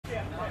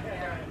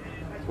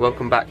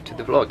welcome back to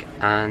the vlog.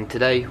 And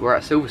today we're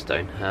at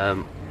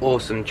Silverstone.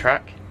 Awesome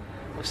track.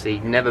 Obviously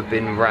never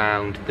been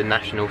round the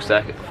national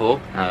circuit before,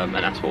 and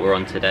that's what we're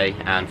on today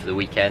and for the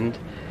weekend.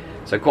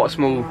 So quite a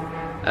small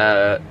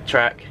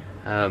track,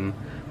 but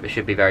it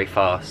should be very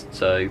fast.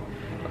 So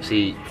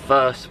obviously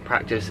first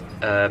practice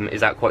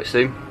is out quite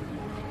soon.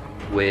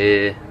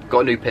 We've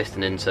got a new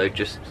piston in, so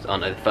just, I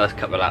don't know, the first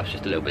couple of laps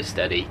just a little bit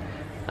steady,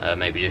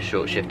 maybe just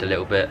short shift a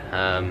little bit.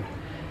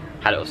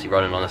 Had it obviously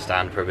running on a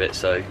stand for a bit,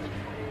 so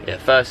yeah,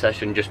 first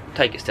session just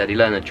take it steady,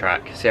 learn the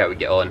track, see how we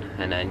get on,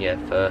 and then yeah,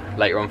 for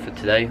later on for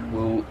today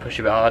we'll push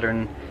a bit harder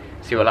and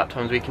see what lap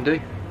times we can do.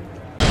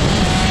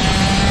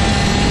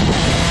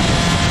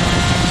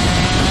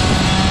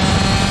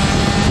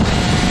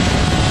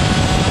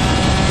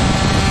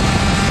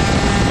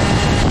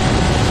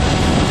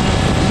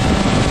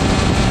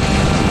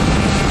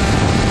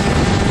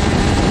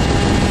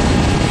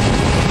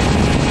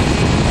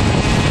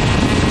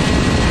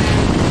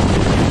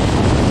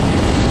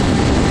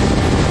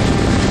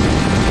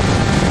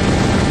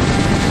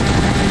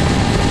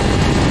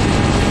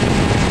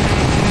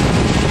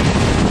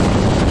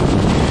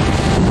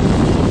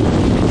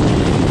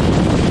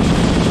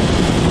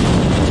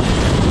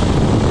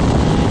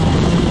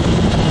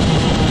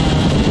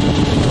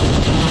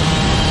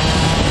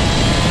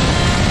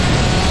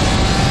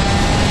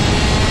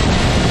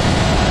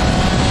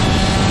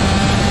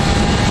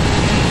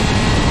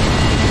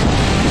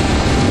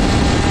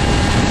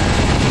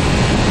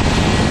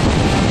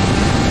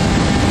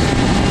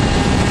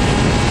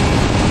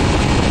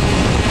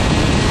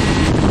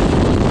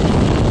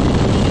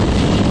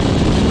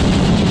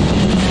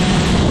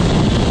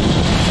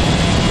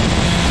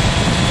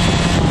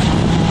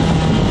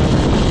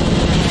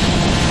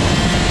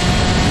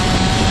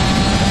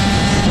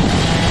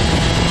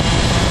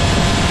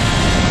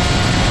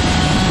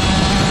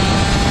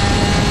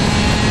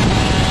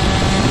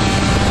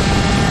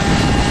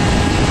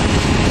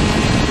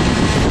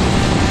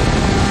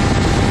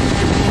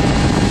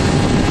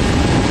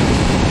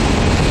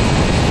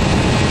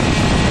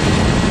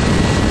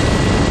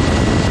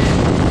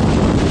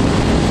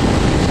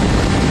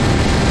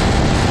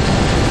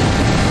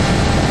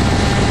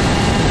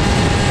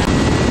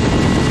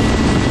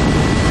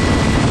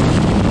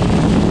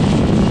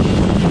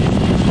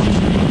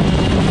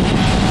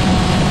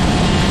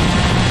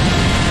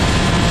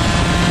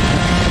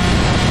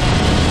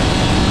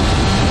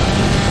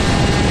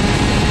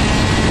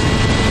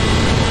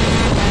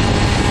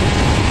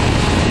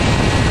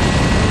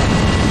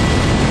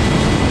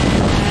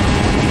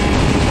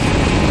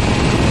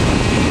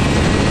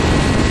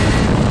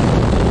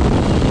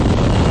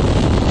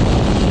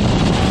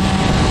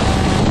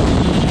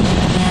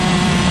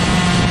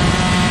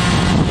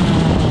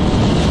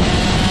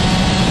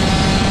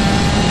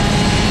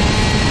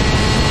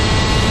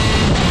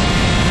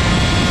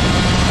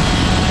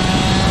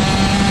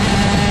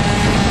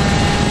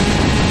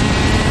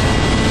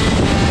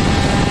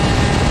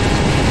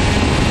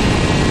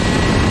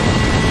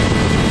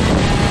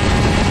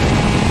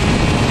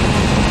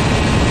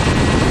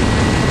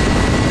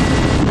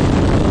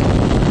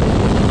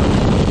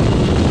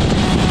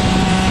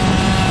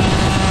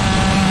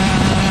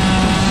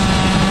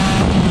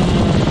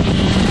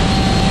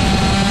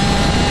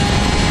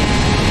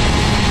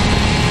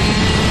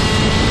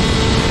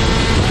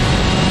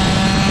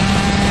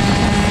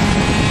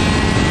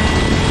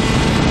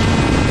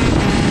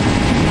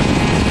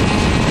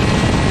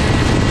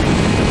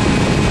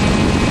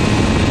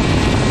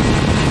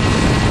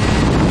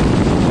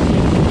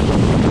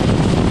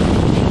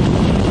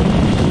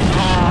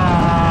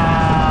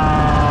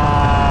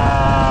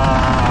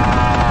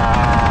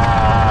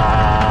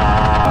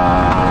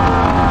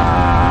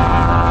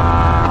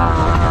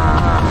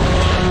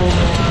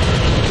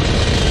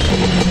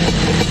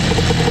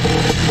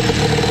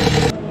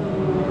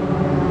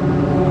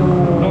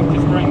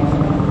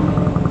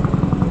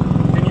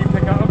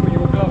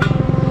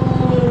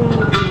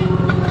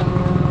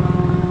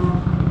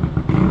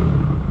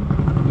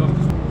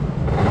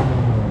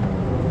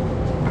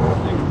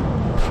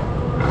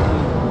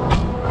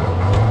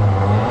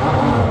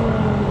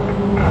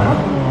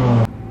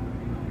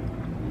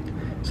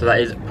 So that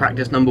is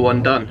practice number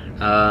one done,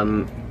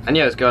 and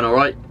yeah, it's going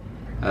alright.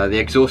 The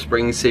exhaust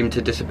springs seem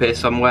to disappear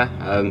somewhere,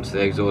 so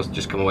the exhaust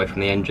just come away from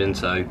the engine,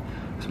 so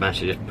I managed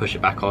to just push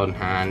it back on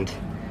and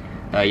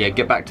yeah,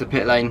 get back to the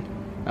pit lane.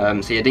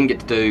 So yeah, didn't get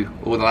to do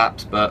all the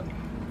laps, but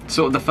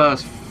sort of the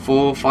first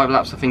 4 or 5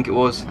 laps I think it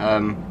was,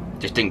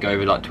 just didn't go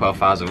over like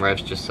 12,000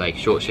 revs, just say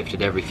short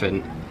shifted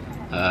everything,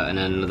 and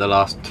then the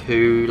last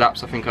 2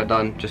 laps I think I'd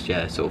done, just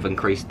yeah, sort of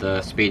increased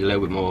the speed a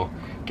little bit more,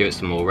 give it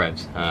some more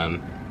revs.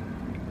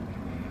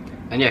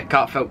 And yeah,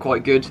 kart felt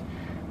quite good.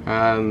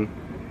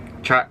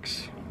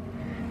 Tracks,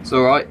 it's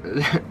alright.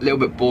 A little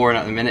bit boring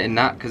at the minute in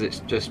that because it's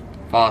just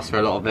fast for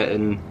a lot of it,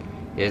 and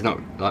yeah, there's not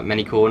like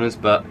many corners,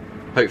 but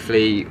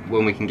hopefully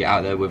when we can get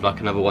out there with like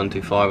another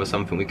 125 or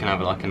something, we can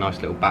have like a nice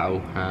little battle,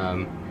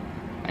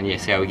 and yeah,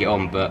 see how we get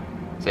on. But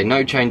so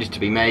no changes to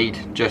be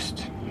made,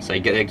 just say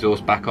get the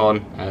exhaust back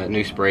on,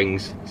 new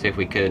springs, see if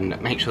we can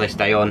make sure they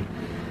stay on,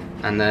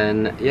 and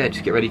then yeah,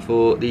 just get ready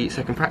for the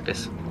second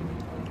practice.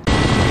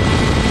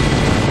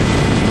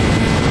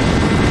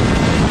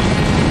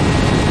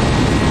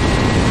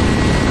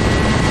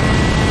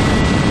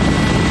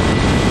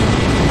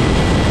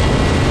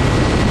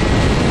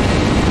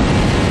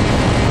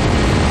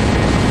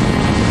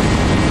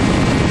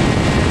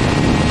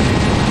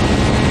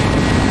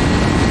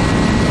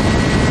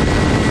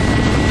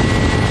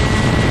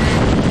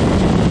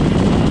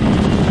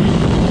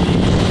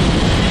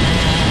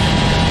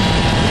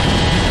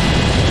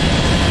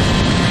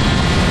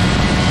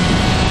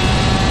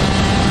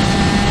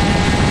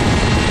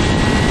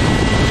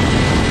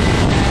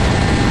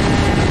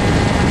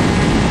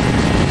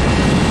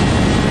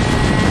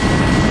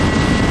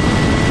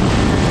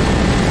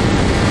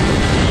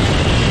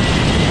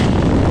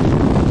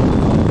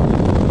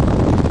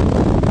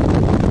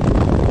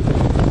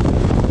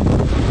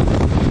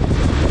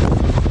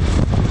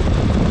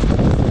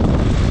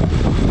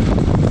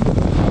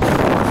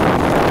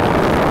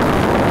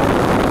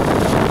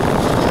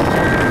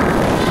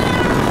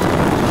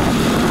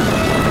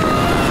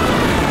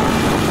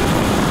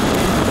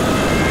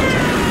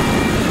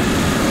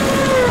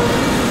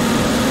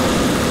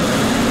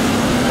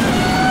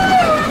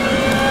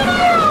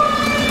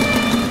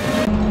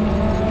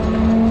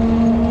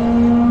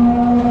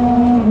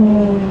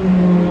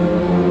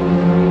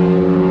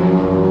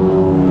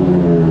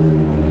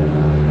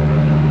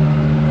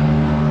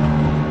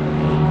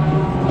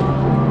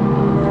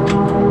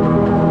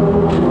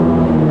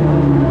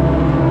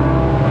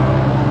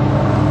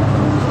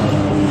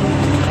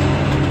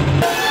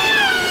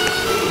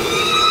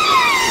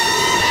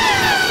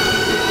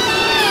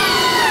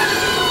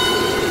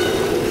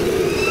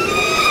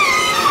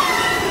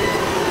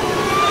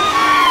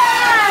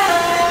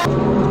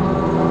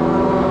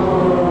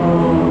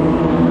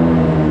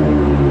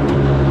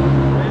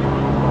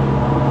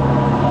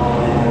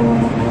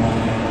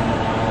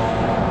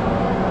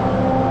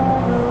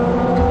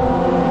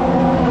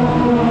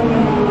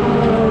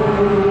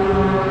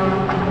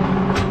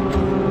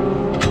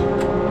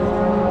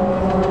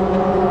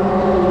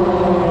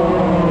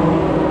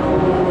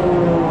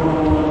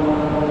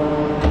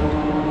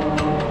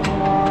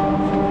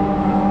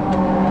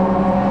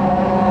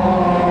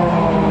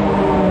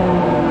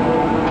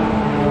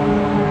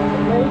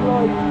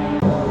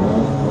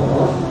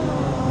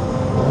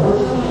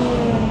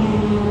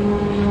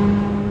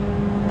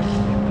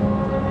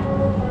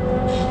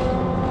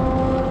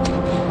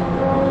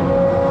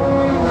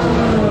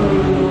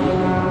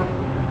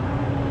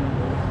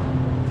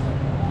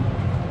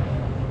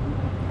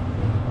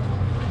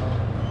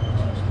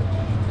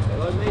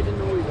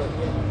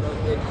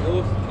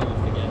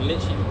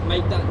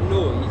 Make that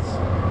noise,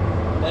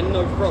 then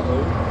no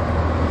throttle,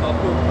 I'll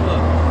pull the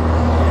plug.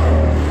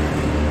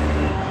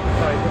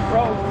 So the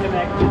throttle's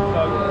connected,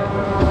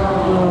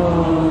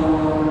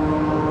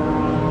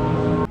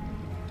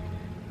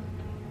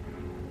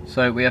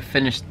 So we have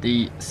finished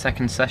the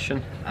second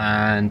session,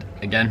 and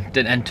again,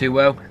 didn't end too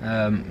well.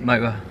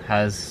 Motor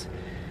has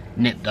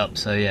nipped up,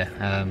 so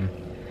yeah,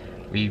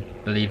 we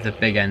believe the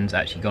big end's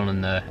actually gone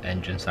on the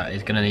engine, so that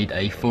is going to need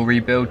a full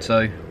rebuild.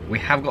 So we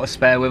have got a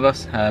spare with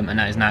us, and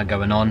that is now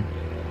going on,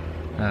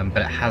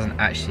 but it hasn't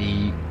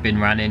actually been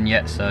ran in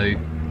yet, so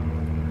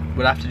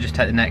we'll have to just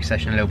take the next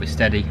session a little bit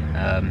steady,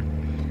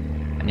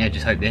 and yeah,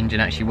 just hope the engine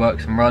actually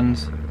works and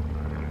runs.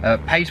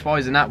 Pace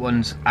wise in that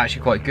one's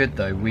actually quite good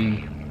though.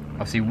 We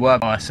obviously were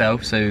by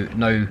ourselves, so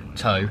no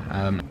tow.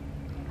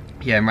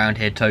 Yeah, around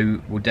here tow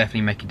will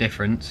definitely make a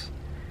difference,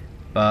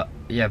 but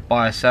yeah,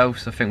 by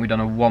ourselves I think we've done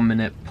a 1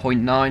 minute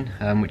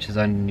 0.9, which is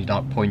only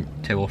like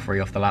 0.2 or 3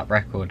 off the lap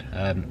record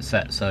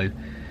set, so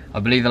I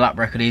believe the lap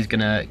record is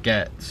going to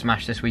get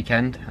smashed this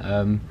weekend,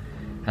 and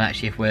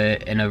actually if we're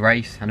in a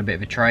race and a bit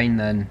of a train,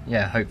 then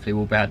yeah, hopefully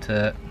we'll be able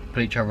to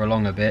pull each other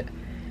along a bit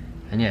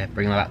and yeah,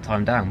 bring the lap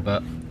time down.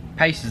 But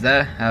pace is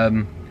there,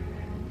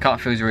 car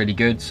feels really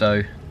good,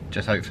 so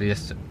just hopefully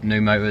this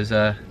new motor is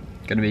going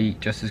to be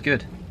just as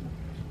good.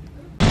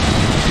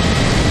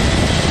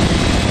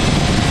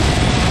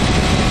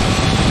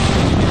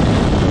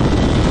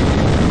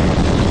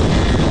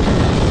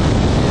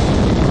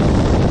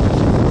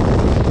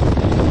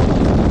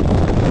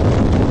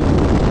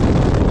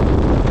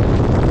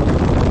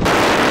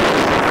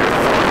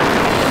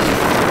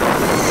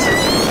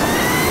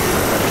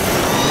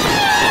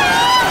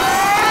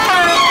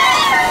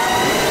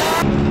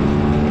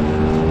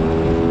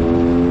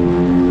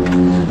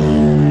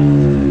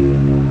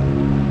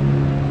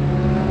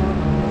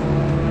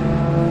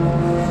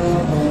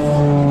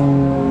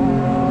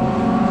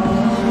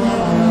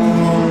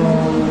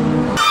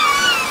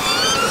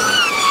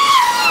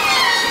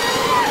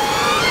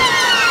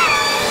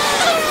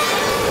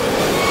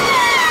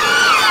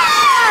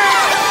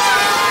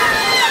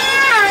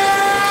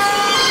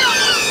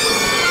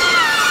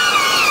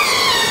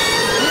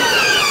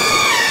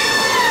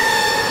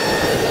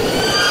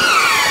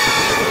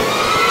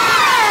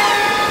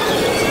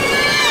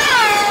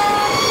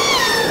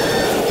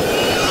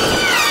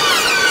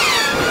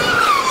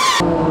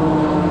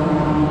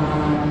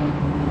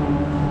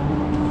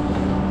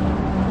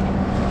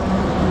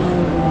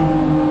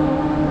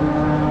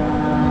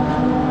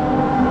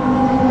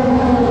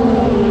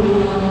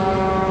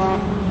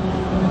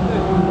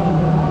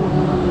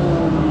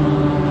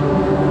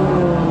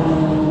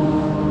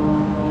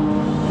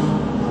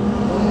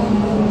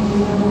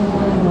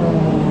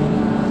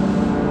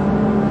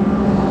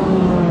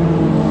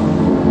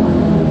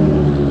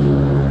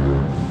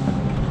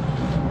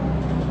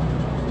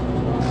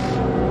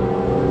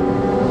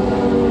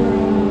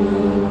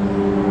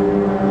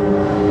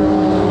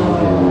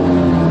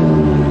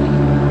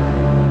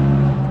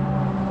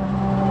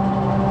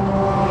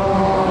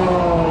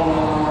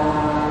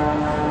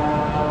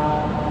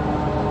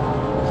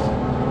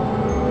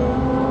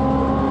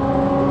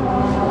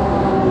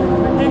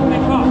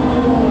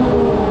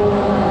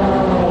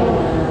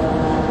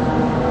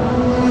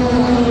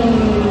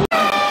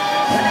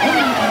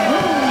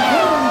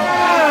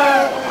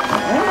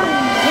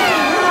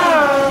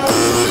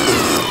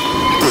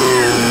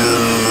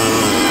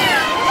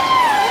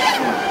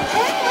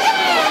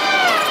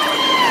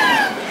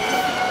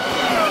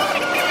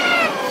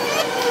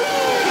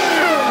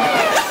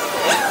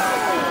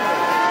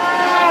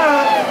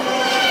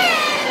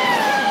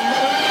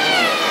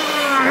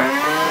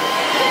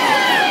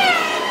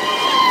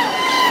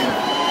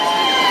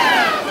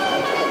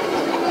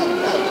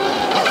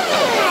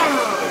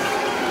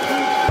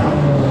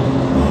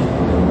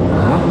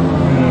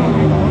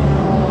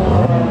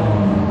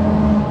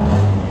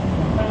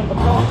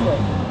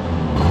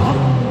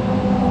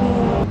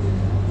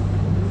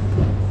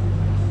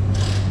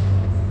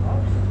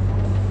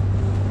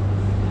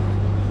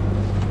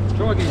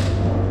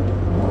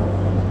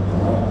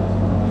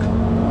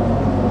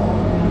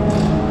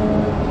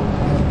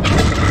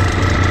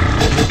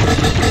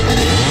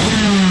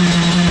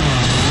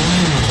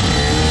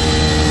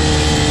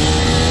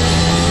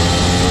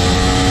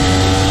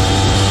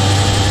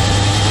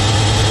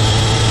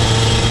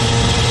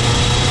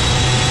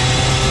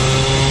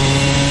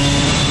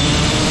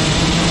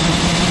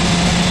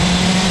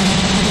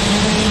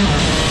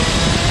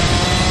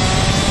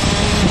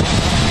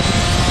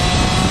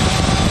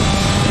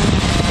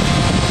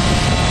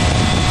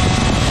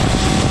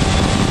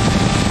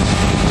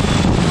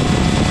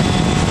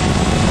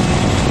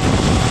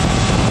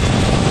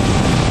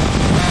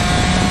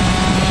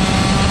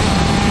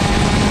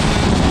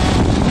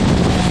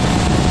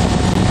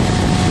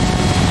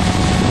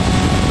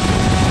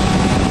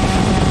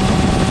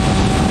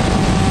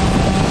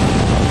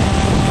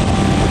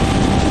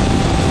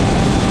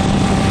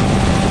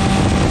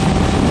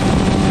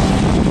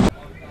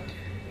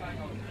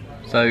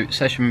 So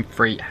session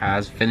 3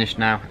 has finished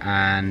now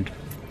and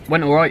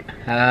went alright.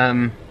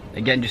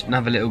 Again, just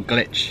another little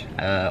glitch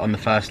on the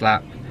first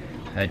lap.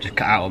 Just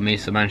cut out on me,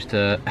 so managed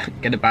to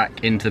get it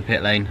back into the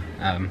pit lane.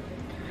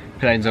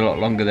 Pit lane's a lot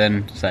longer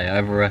than, say, I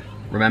ever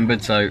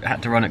remembered, so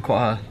had to run it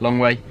quite a long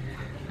way.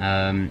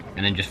 And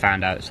then just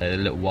found out, so the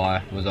little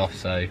wire was off,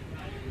 so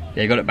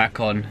yeah, got it back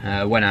on,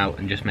 went out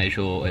and just made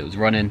sure it was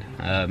running.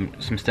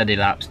 Some steady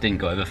laps, didn't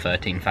go over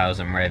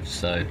 13,000 revs,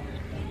 so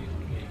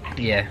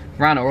yeah,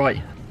 ran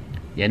alright.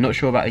 Yeah, not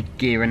sure about the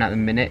gearing at the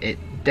minute. It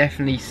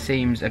definitely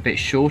seems a bit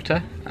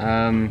shorter,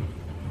 and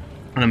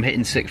I'm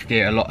hitting 6th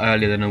gear a lot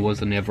earlier than I was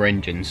on the other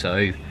engine,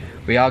 so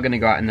we are going to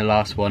go out in the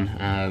last one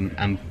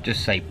and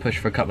just say push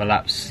for a couple of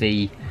laps,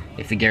 see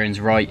if the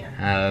gearing's right,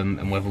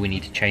 and whether we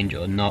need to change it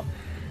or not.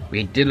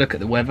 We did look at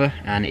the weather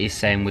and it is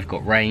saying we've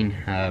got rain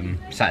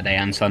Saturday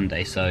and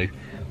Sunday, so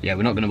yeah,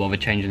 we're not going to bother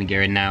changing the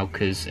gearing now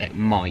because it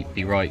might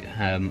be right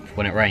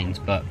when it rains.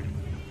 But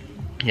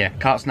yeah,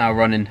 cart's now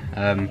running,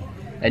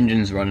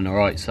 engine's running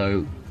alright,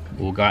 so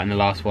we'll go out in the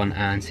last one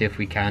and see if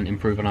we can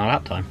improve on our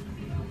lap time.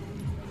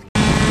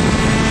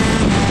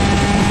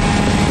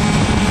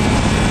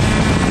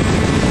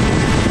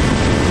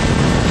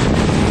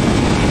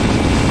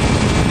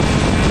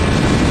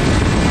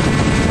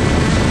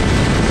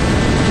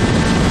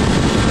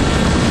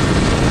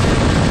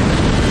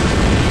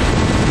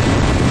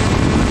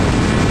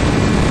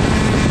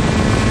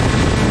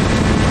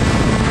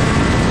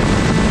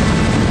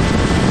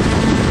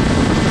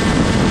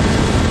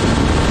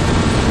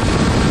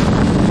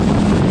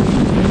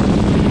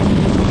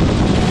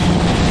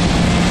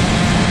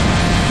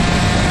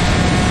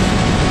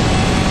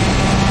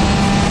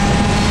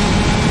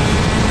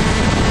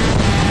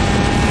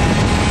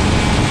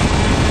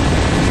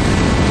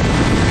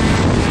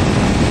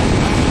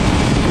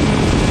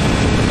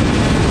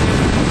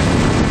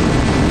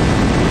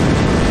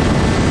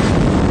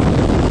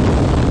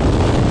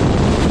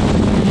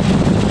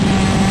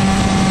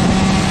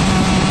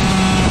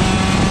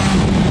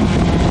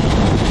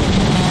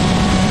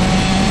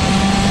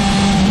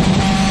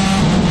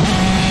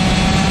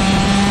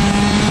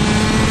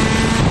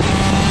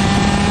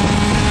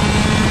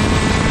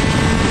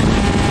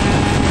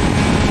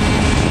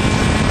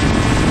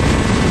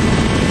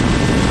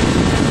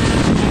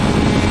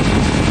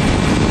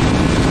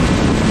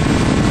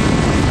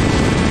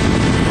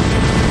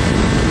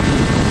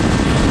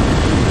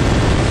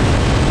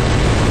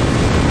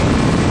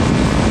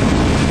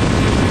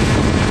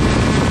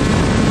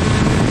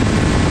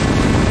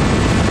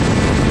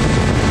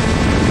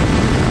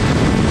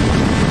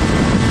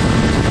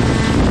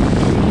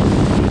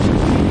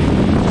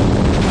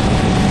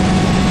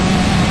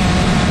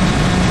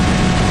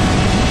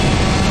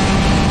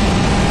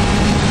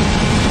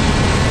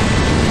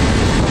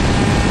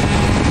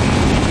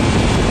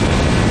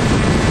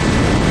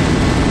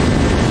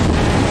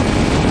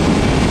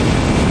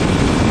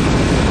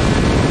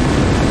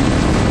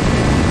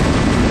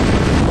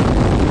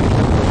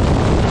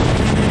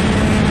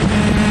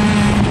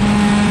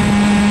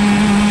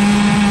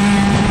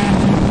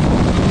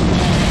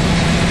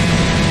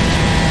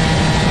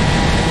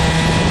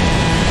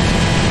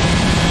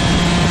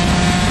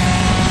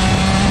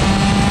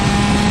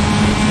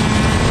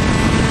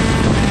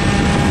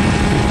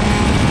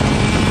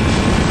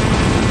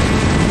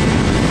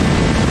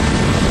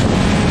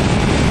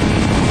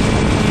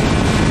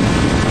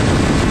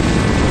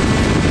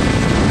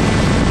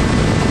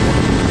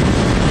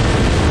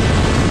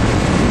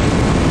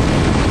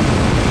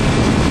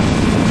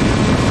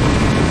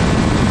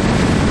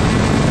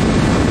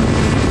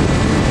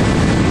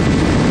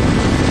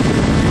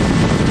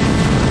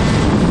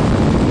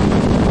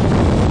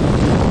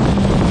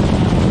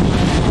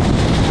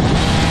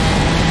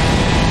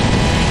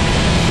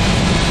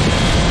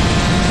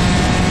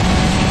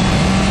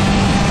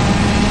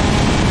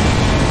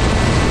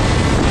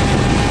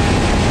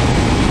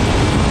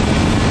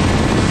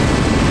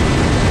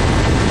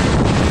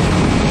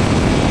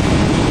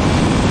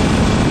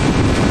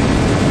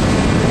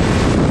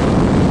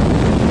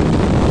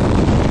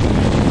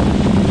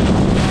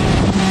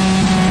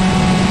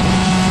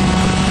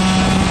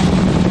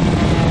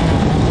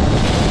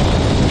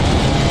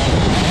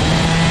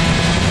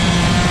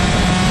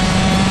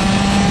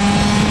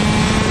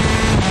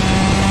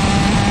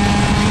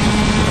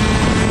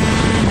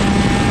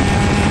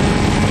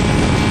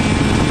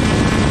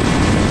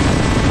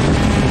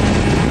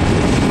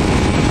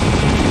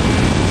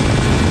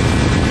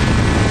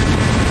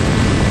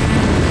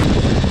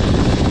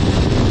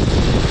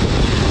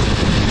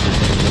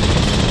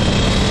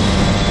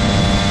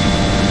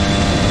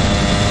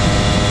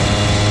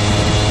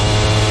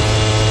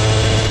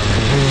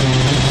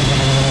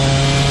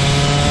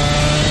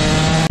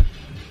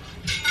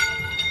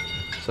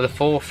 So the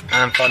fourth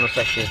and final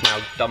session is now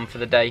done for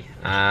the day,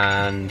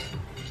 and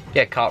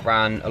yeah, kart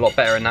ran a lot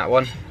better in that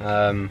one.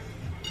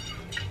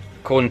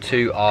 According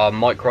to our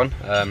Micron,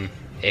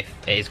 if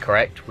it is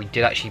correct, we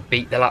did actually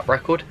beat the lap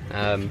record.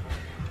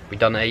 We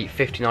done a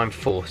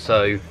 59.4,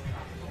 so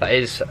that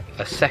is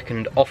a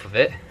second off of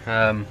it.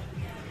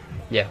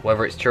 yeah,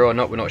 whether it's true or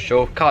not, we're not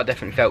sure. Car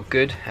definitely felt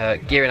good.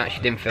 Gearing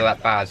actually didn't feel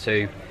that bad,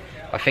 so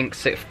I think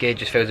 6th gear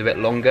just feels a bit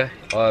longer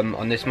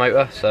on this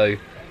motor. So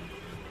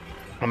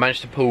I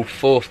managed to pull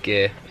 4th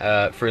gear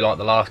through like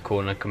the last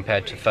corner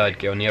compared to 3rd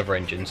gear on the other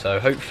engine, so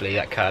hopefully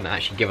that can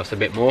actually give us a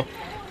bit more.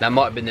 That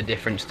might have been the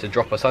difference to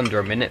drop us under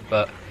a minute,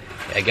 but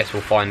I guess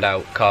we'll find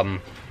out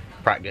come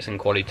practice and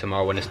quali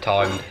tomorrow when it's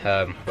timed,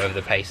 whether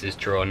the pace is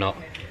true or not.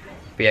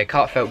 But yeah,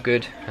 kart felt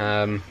good.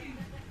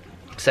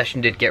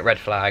 Session did get red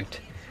flagged,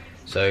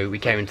 so we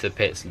came into the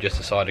pits and just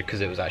decided,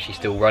 because it was actually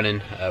still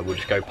running, we'll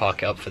just go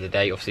park it up for the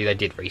day. Obviously they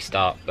did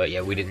restart, but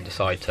yeah, we didn't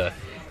decide to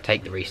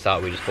take the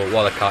restart. We just thought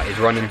while the kart is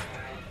running,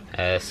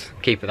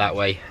 keep it that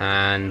way.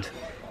 And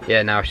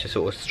yeah, now it's just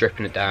sort of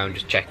stripping it down,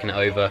 just checking it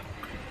over,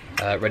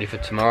 ready for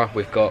tomorrow.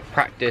 We've got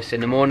practice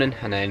in the morning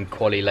and then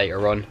quali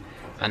later on.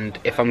 And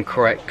if I'm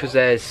correct, because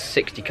there's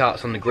 60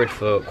 karts on the grid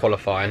for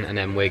qualifying and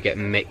then we're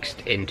getting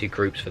mixed into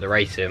groups for the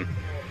racing,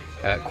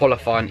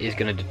 qualifying is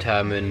going to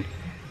determine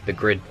the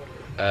grid,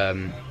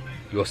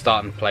 your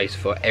starting place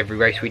for every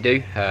race we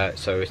do.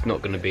 So it's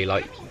not going to be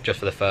like just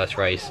for the first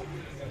race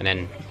and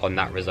then on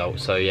that result.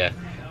 So yeah,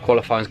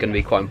 qualifying is going to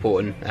be quite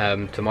important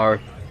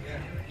tomorrow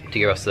to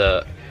give us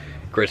the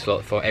grid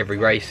slot for every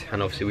race,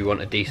 and obviously we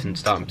want a decent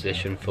starting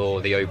position for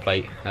the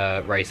O-Plate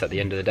race at the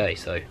end of the day.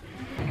 So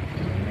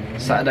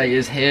Saturday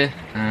is here,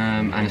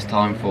 and it's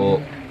time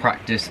for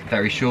practice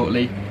very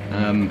shortly.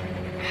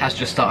 Has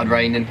just started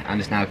raining and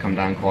it's now come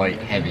down quite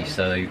heavy,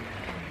 so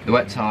the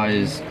wet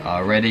tyres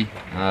are ready.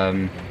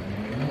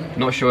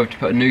 Not sure if to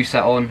put a new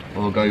set on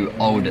or go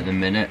old at the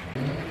minute.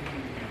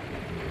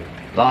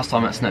 Last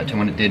time at Snetterton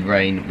when it did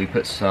rain, we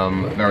put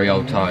some very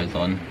old tyres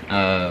on,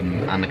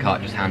 and the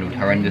kart just handled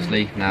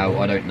horrendously. Now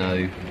I don't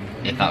know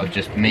if that was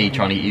just me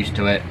trying to get used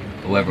to it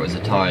or whether it was the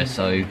tyres,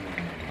 so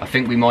I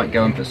think we might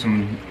go and put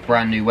some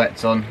brand new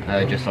wets on,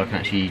 just so I can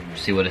actually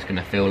see what it's going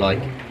to feel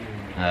like,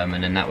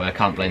 and then that way I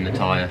can't blame the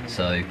tyre.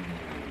 So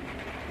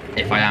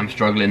if I am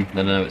struggling,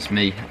 then I know it's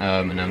me,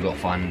 and I've got to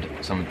find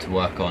something to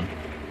work on.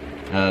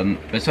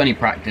 But it's only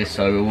practice,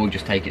 so we'll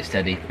just take it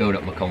steady, build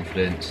up my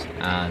confidence,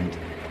 and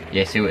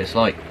yeah, see what it's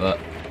like. But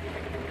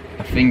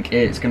I think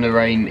it's going to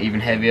rain even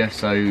heavier,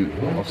 so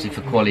obviously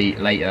for quali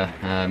later,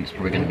 it's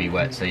probably going to be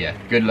wet. So yeah,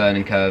 good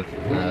learning curve,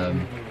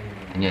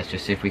 and yeah, let's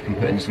just see if we can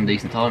put in some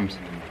decent times.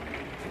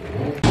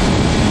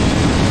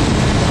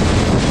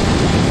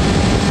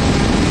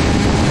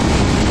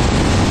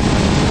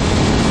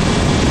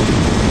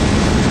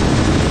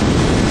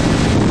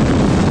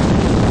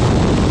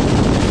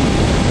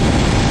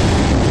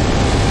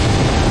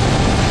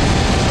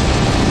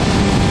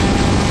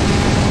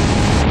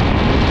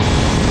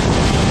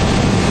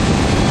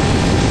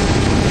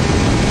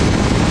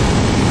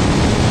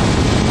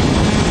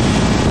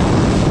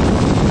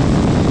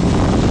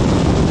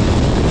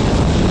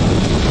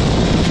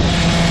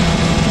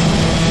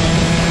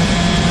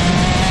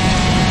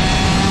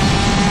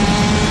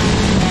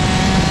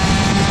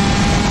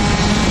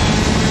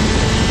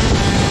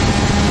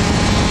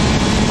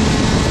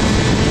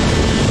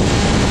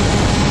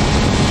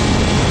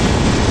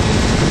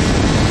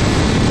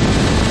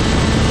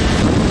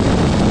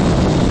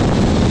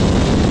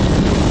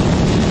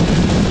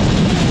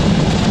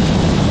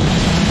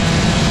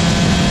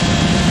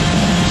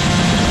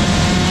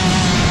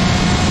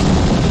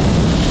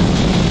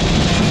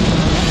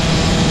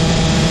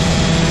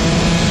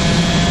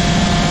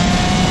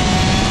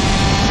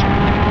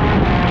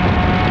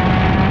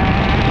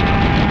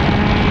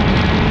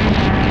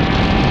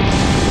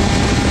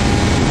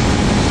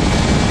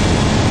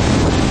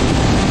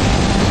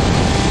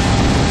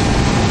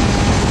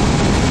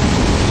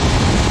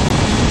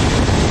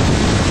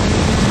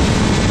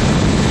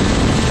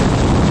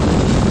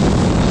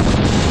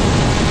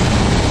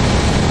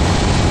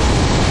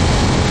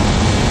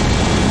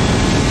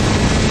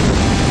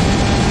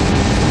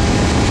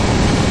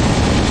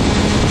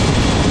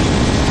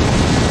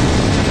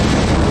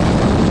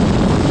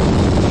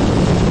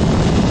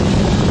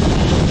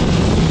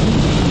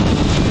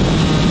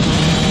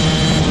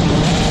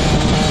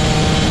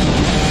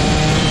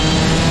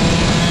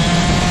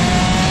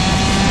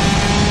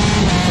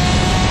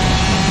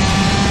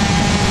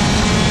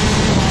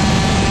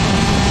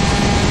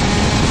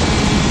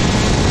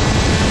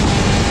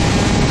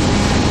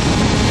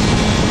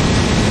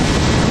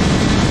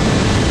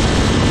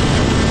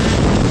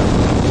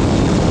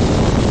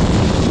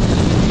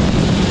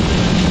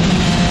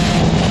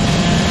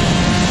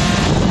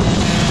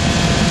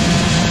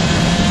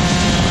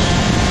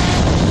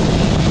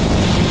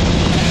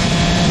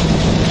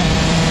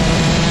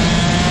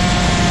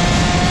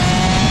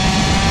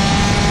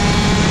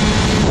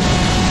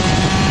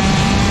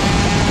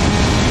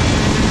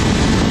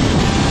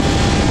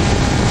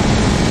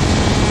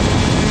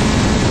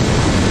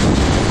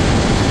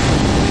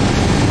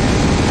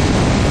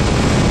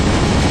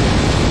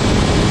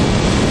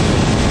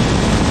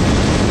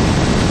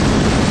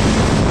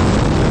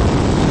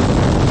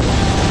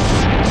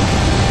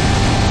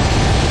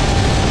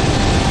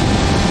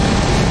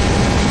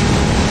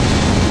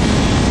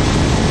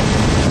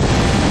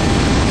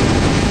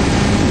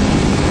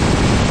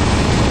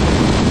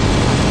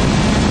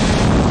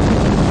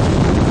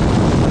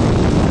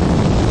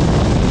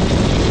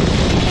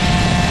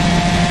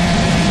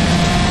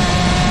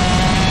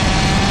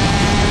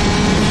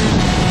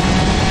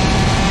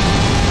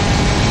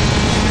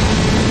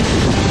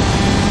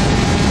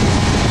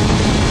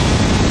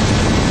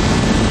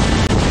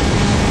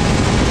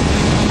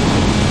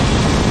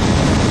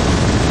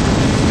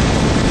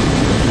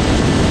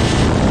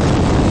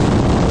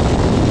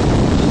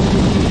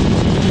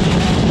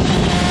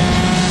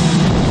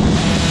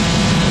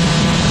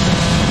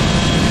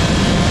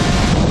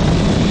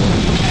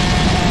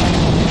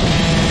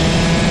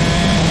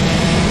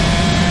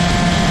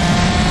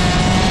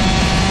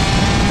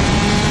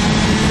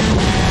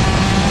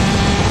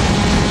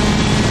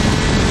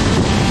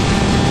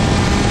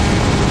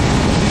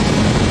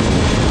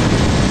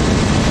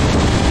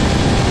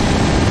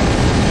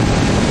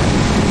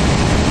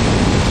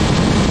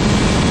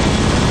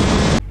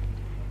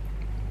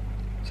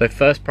 So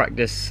first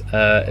practice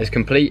is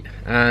complete,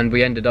 and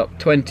we ended up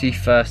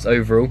 21st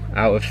overall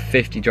out of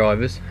 50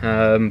 drivers,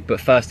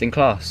 but first in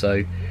class.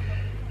 So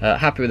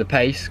happy with the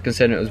pace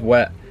considering it was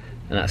wet,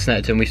 and at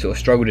Snetterton we sort of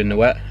struggled in the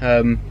wet.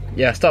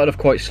 Yeah, I started off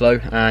quite slow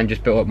and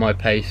just built up my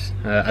pace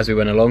as we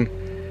went along,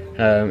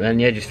 and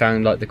yeah, just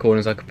found like the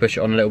corners I could push it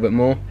on a little bit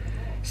more.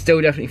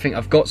 Still definitely think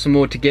I've got some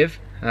more to give,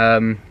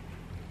 but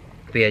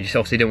yeah, just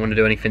obviously didn't want to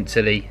do anything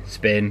silly,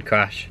 spin,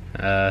 crash,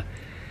 and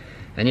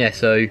yeah,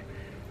 so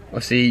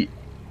obviously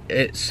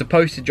it's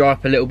supposed to dry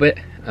up a little bit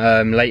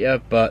later,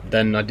 but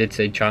then I did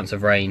see a chance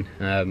of rain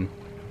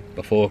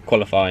before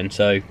qualifying,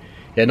 so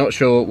yeah, not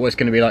sure what it's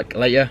going to be like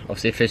later.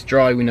 Obviously if it's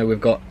dry we know we've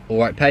got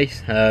alright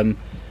pace, and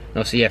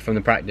obviously yeah, from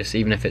the practice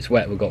even if it's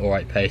wet we've got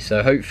alright pace,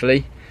 so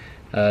hopefully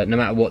no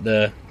matter what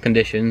the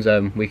conditions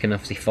we can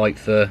obviously fight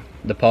for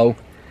the pole,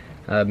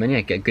 and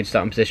yeah, get a good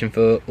starting position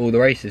for all the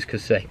races,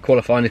 because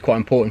qualifying is quite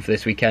important for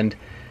this weekend,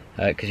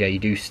 because yeah, you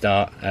do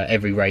start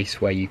every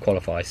race where you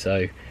qualify,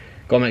 so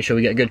got to make sure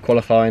we get a good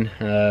qualifying,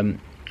 and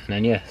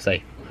then yeah,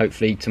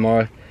 hopefully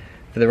tomorrow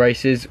for the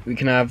races we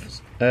can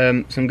have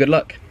some good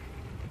luck.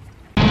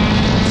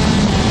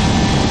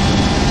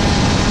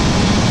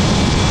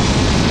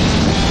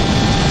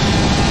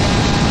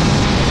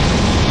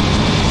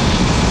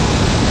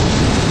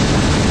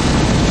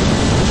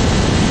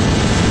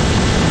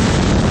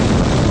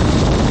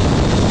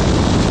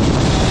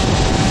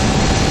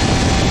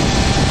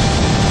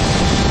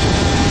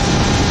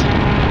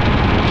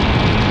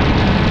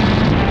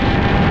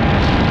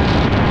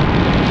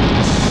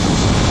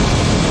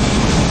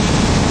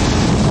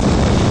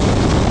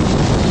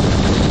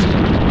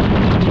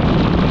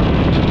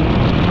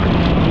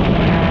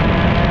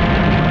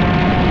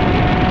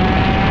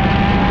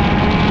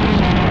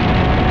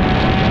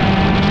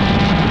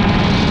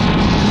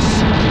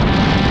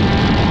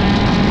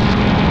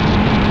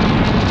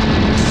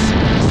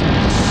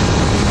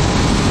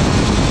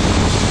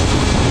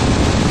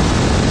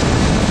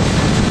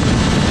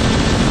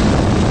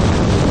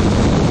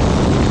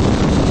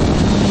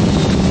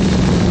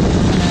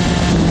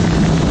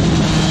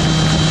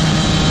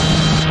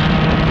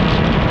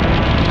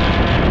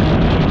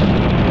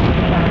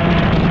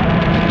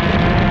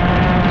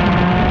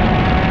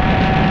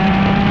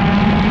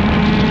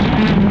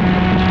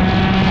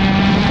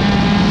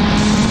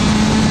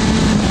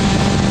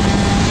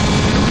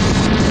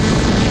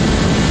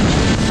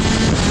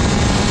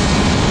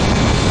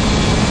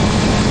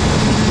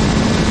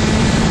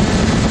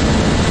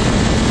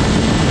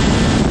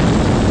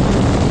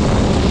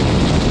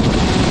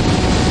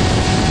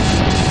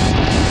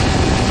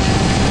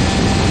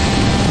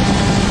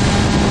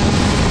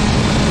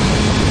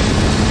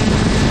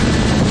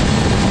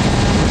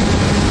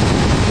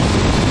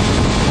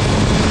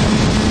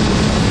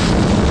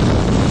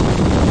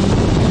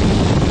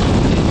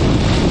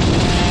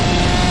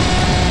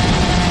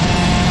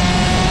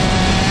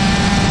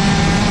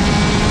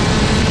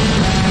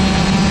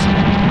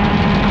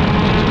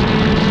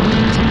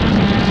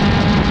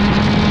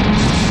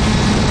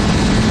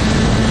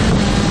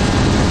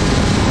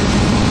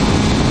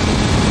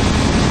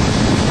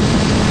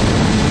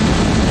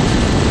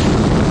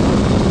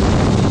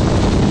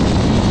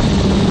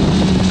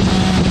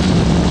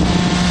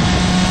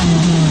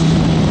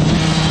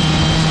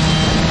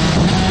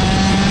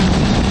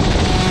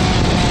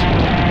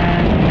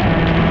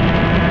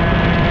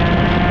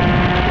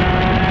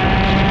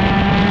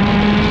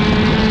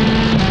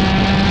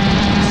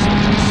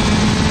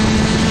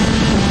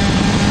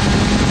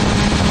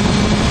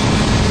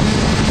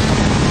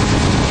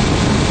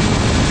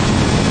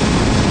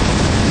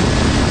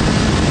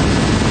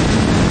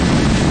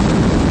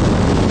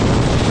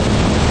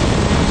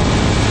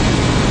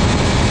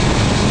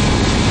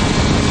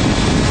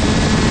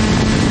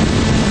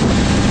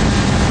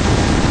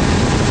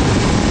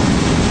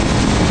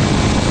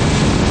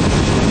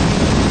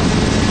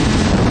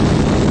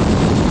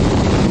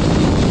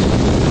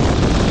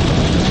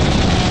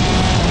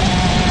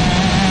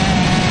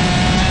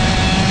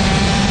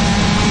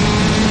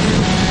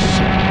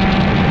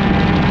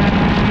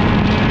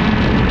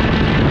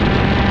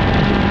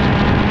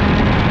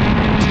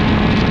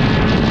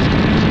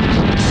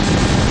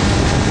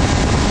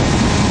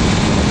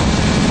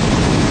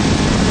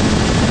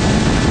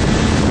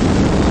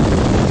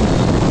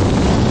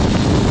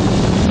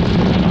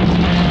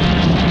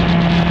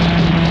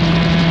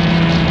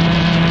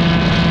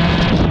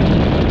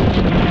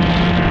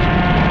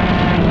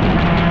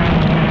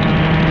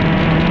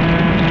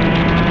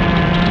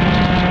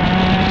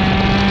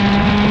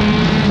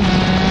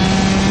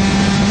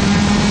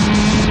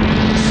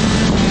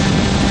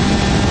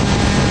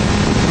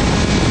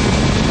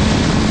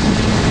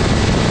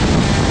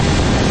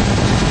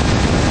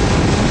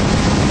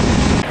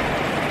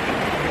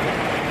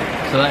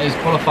 So that is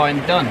qualifying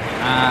done,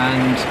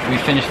 and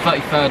we finished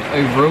 33rd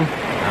overall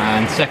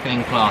and second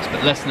in class,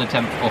 but less than a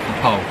tenth off the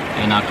pole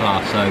in our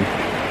class, so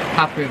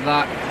happy with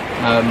that.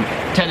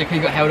 Technically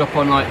got held up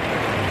on like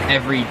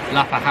every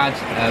lap I had,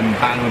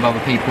 battling with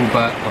other people,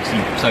 but obviously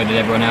so did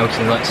everyone else.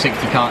 There's like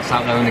 60 carts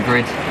out there on the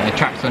grid.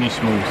 Track's only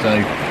small, so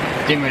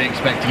didn't really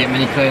expect to get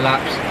many clear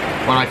laps.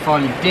 When I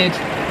finally did,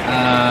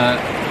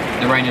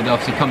 the rain had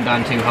obviously come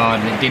down too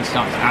hard and it did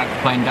start to act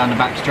playing down the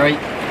back straight.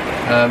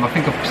 I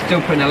think I'm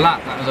still putting a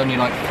lap that was only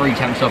like 3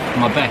 tenths off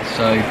my best,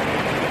 so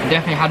I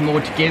definitely had more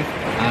to give.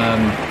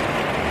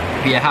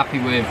 But yeah, happy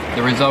with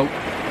the result.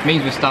 It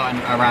means we're starting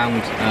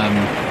around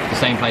the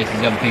same place as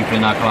the other people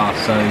in our class,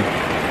 so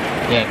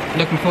yeah,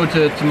 looking forward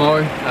to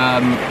tomorrow.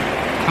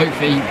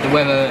 Hopefully the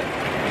weather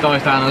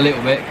dies down a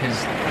little bit, because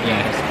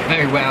yeah, it's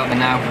very wet out there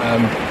now,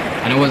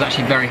 and it was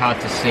actually very hard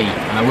to see,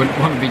 and I wouldn't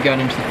want to be going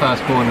into the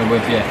first corner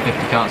with 50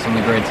 karts on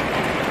the grid,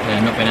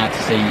 not being able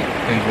to see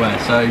who's where.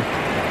 So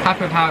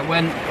happy with how it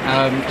went.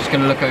 Just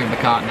going to look over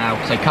the kart now.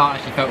 So kart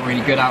actually felt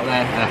really good out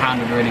there,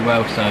 handled really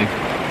well, so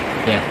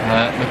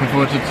yeah, looking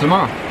forward to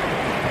tomorrow.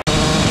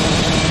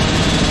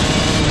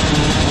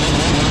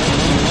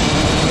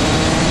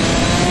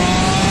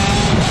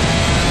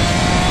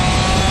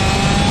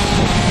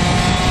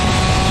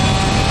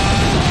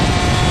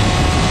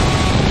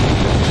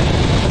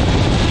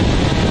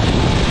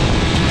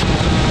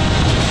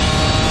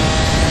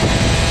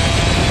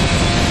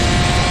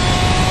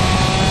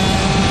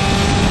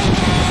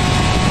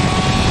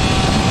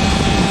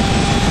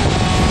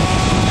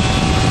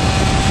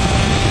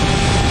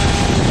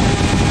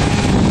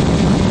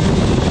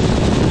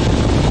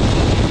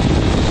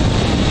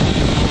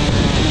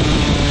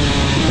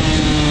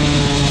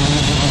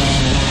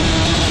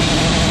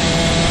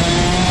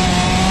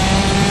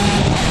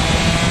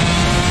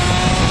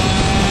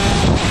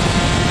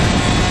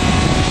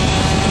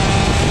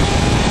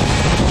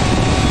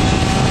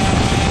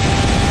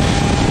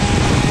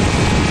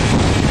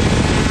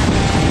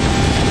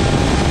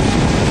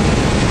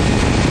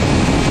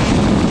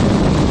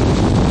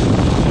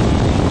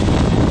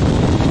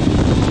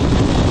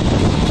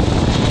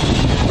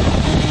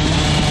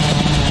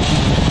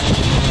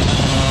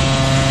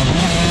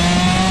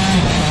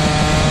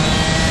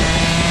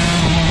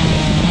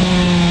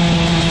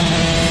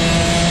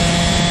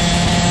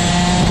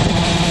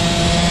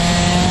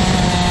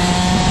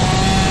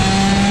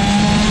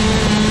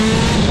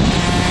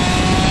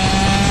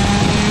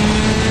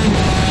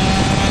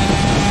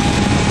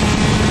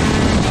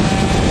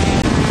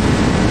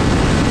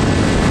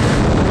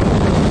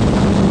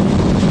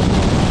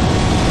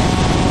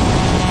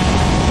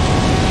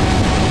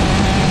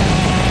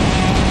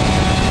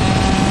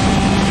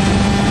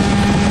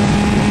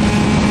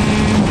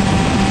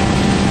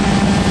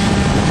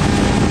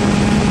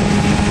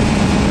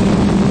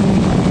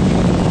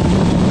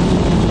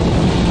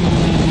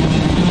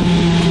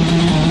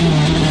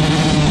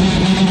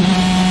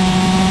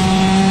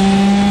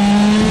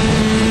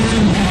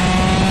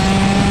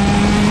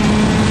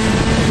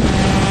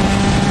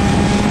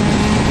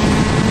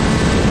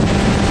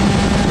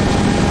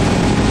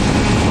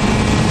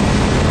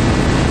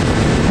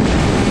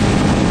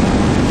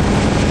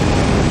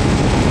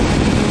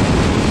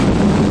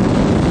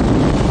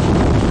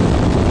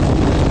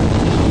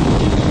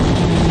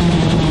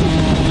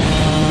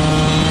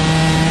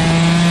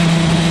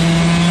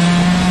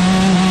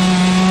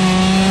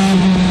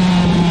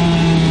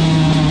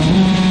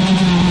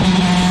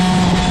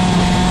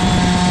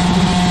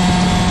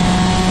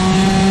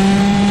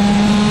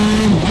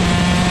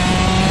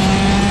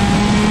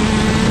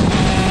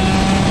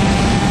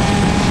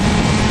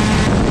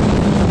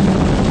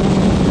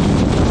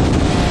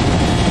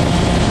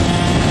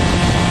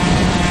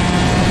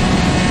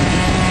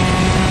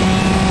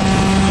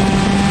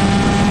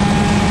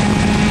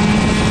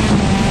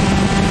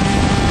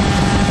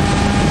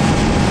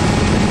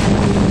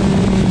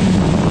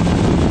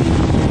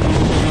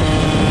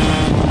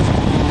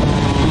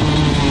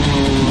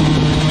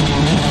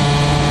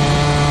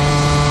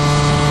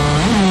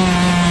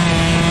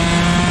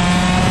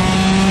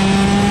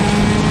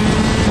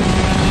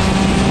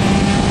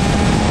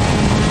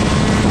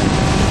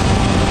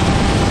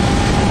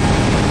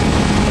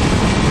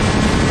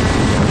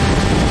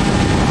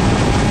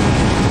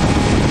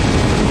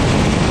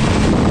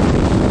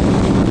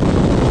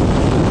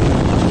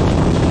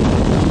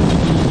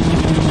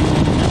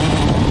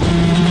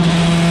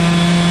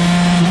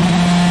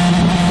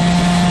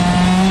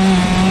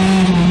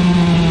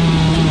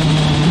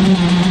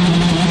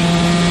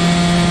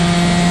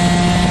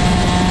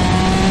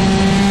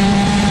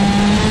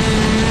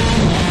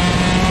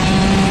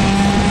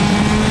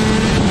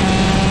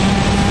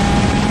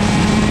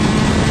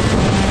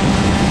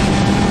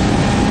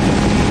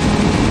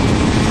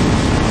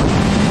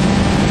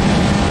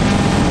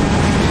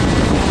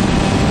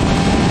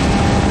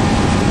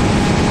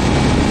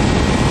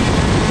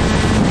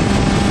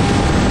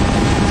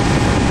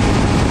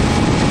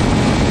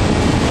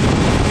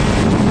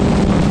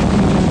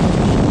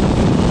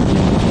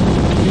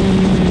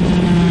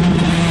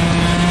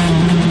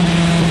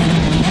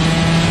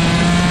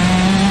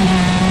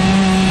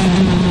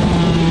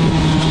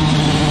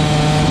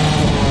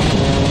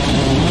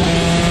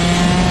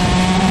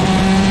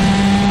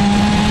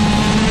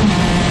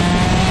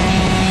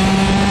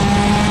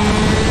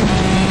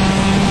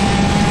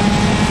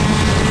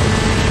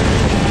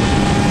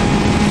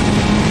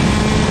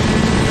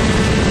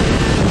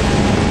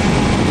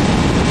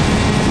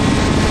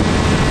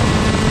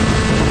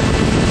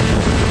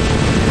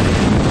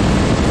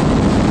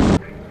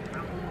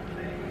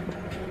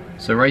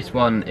 So race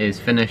 1 is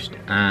finished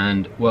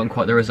and weren't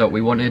quite the result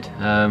we wanted.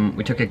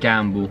 We took a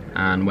gamble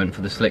and went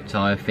for the slick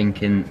tyre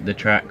thinking the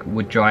track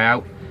would dry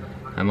out.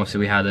 Obviously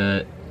we had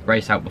a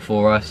race out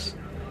before us.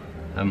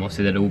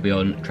 Obviously they'd all be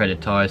on treaded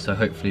tyres, so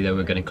hopefully they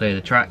were going to clear the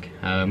track.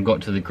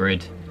 Got to the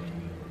grid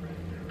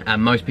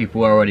and most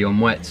people were already on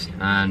wets,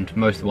 and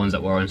most of the ones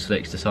that were on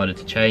slicks decided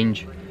to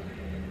change.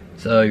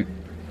 So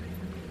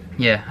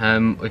yeah,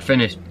 we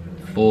finished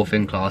 4th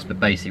in class, but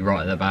basically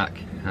right at the back.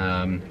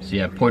 So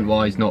yeah, point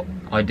wise not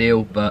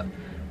ideal, but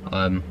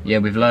yeah,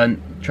 we've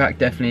learned track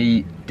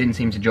definitely didn't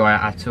seem to dry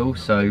out at all,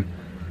 so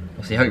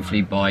obviously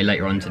hopefully by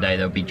later on today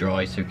they'll be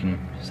dry, so we can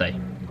say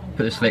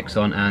put the slicks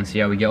on and see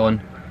how we get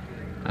on.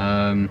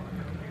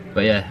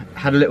 But yeah,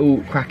 had a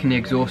little crack in the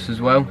exhaust as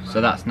well, so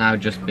that's now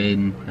just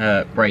been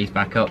brazed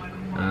back up,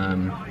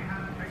 and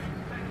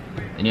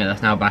yeah,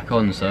 that's now back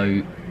on,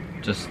 so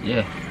just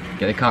yeah,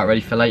 get the kart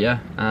ready for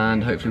later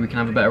and hopefully we can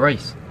have a better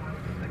race.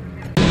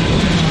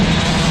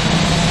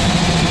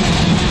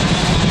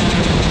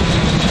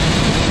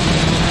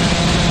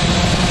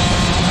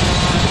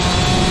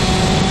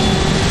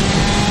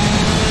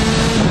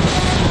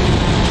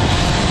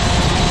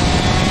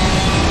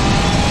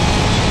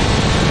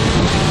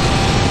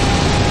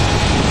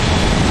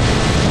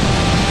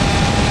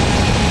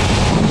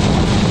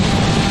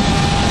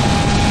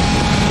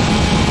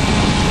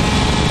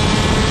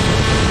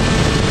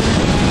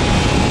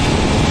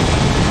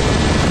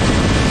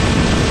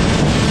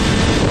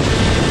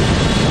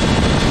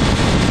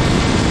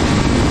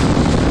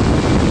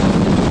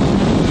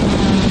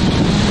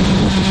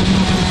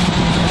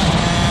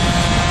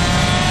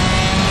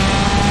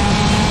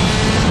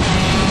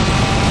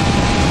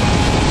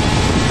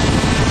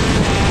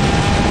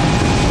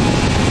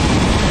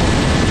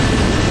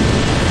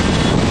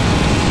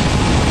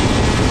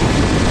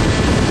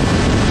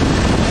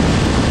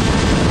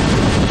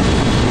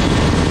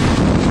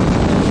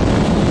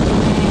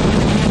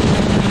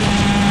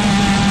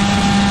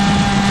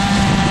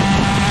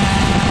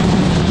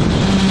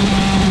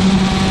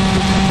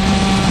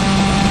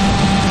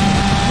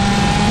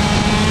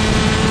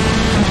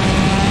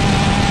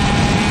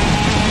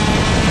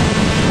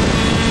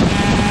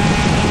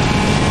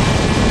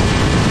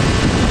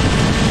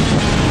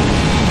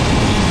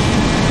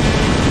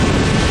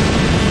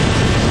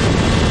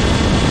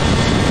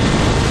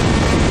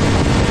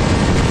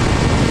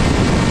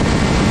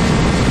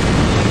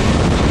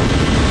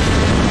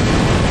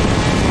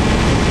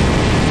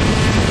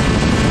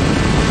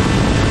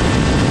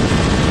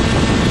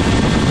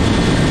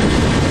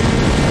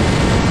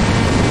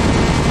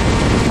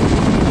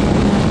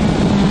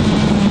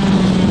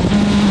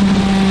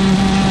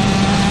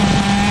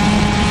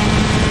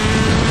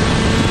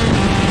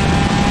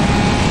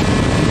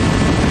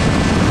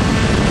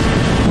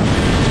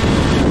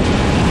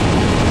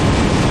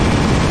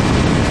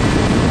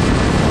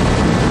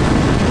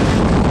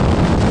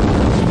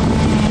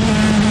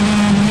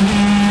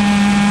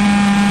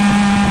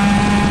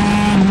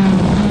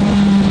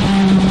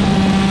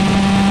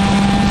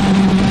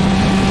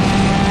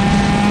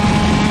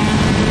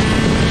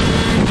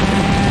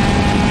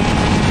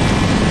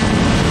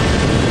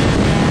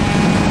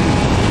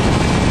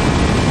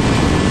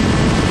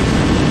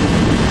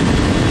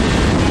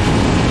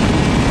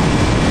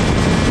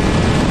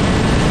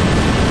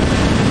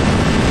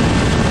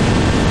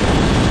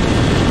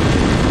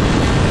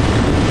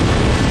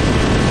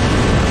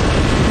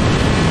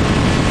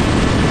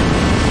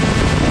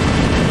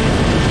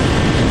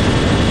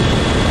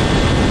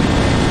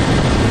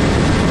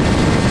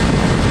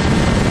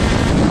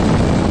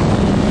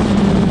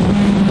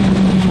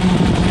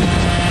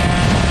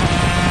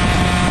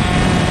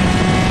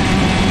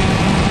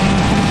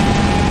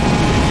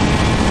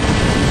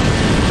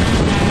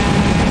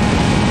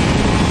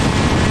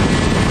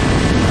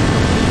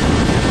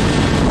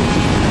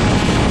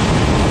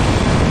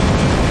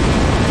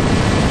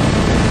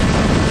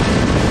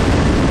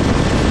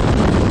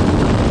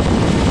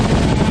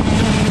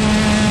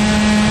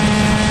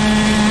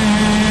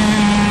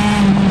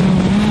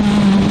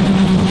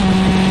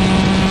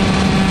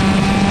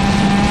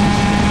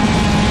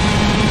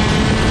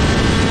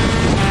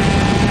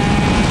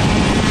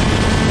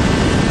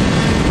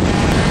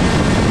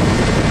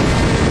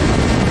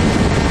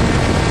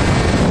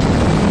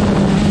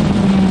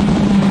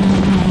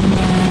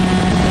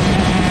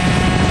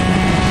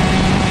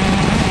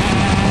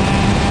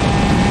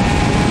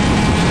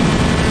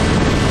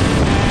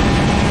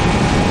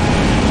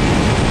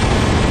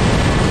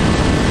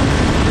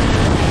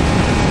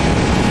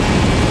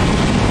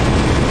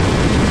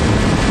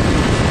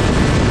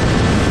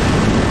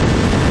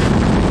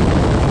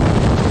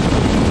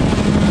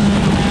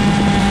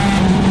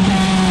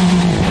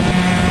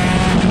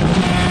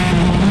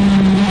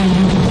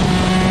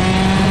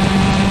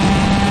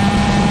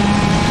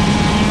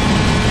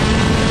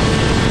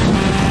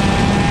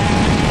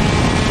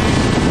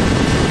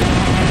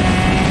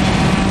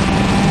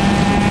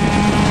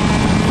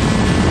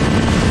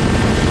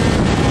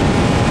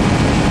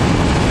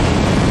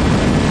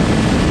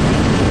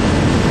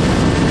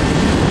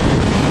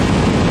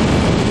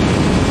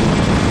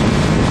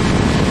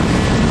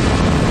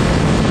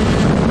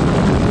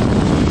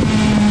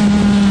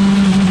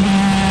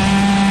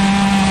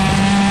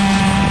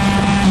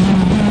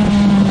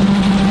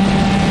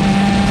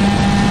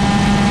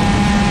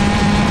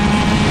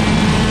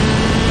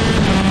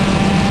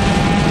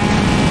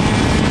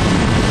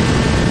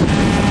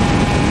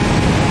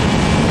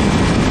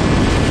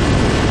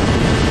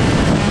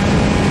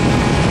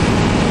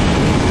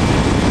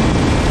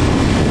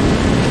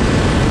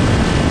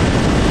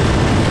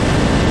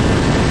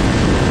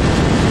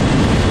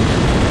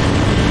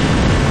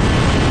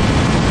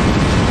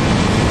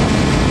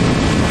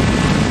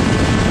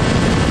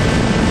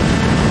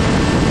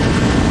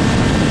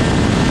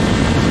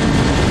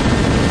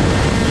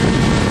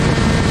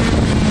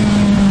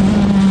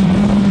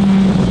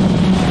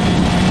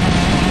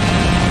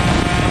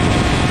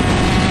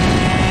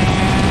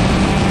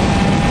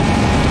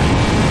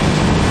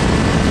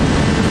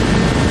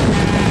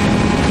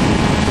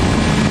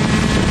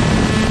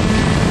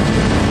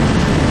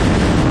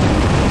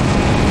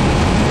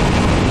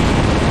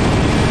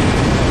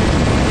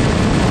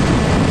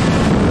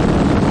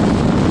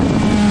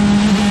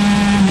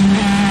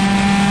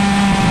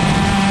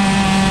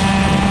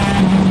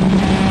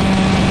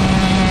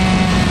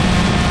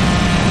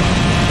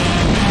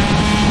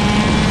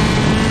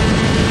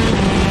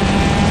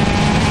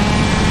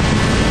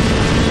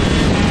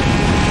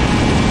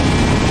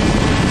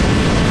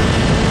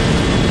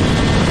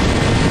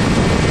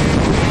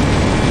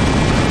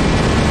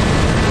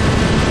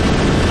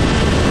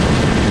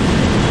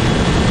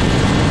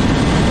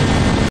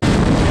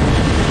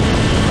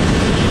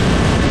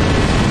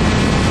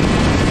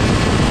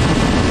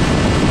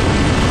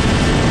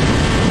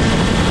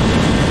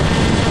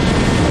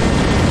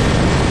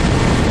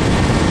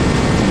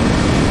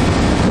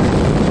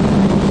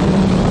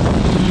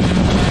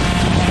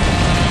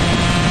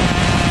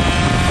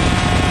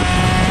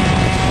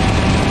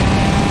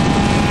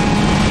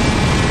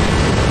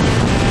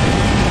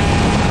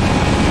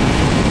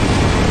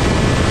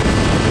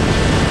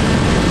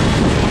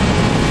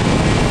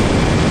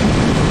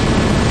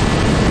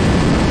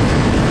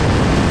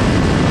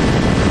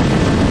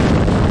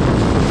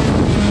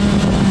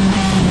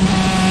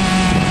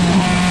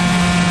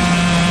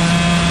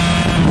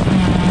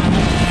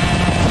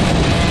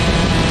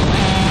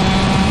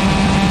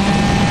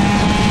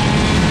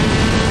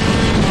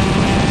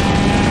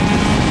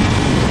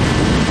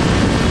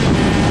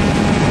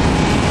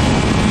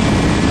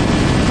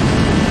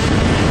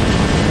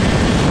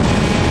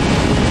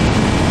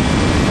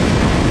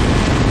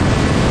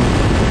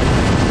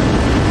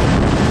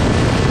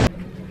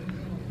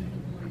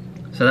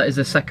 that is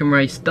the second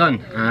race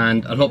done,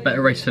 and a lot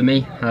better race for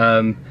me.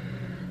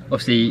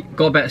 Obviously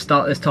got a better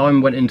start this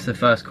time, went into the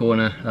first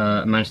corner,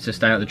 managed to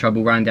stay out of the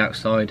trouble, ran the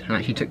outside and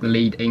actually took the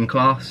lead in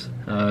class.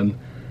 And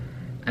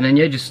then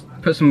yeah, just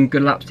put some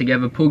good laps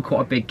together, pulled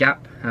quite a big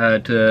gap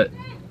to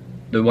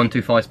the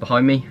 125s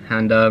behind me,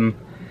 and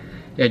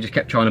yeah, just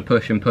kept trying to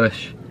push and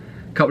push.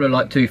 A couple of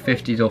like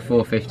 250s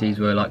or 450s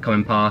were like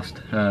coming past.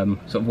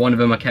 Sort of one of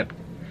them I kept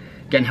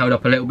getting held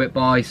up a little bit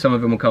by, some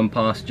of them will come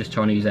past just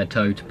trying to use their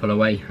toe to pull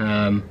away.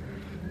 And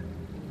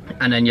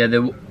then yeah,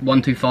 the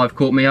 125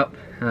 caught me up,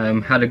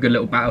 had a good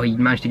little battle, he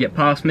managed to get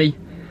past me.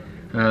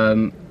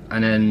 And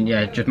then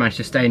yeah, just managed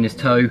to stay in his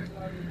toe,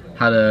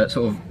 had a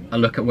sort of a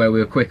look at where we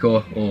were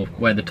quicker or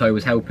where the toe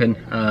was helping.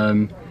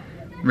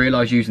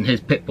 Realised using his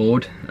pit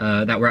board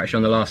that we're actually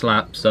on the last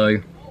lap, so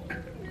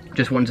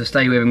just wanted to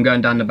stay with him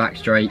going down the back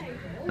straight,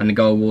 and the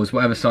goal was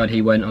whatever side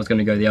he went I was going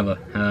to go the other.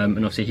 And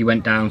obviously he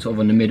went down sort of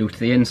on the middle to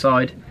the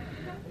inside,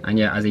 and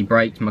yeah, as he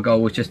braked, my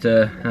goal was just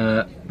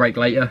to brake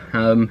later,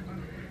 and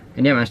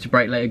yeah, managed to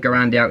brake later, go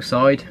around the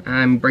outside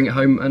and bring it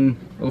home and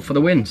all for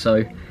the win.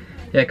 So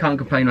yeah, can't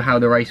complain on how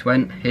the race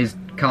went. His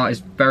car is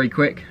very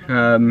quick,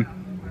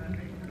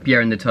 yeah,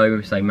 in the toe,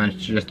 so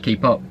managed to just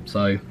keep up.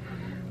 So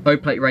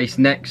O-plate race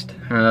next,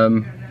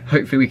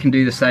 hopefully we can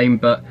do the same,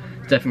 but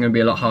it's definitely going to be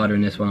a lot harder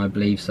in this one, I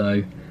believe.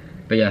 So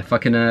but yeah, if I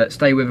can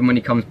stay with him when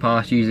he comes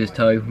past, use his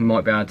toe, we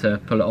might be able to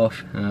pull it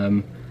off.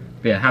 But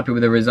yeah, happy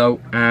with the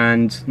result,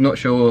 and not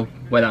sure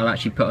where that'll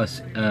actually put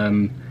us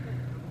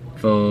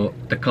for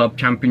the club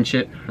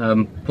championship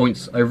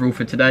points overall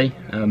for today,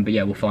 but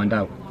yeah, we'll find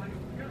out.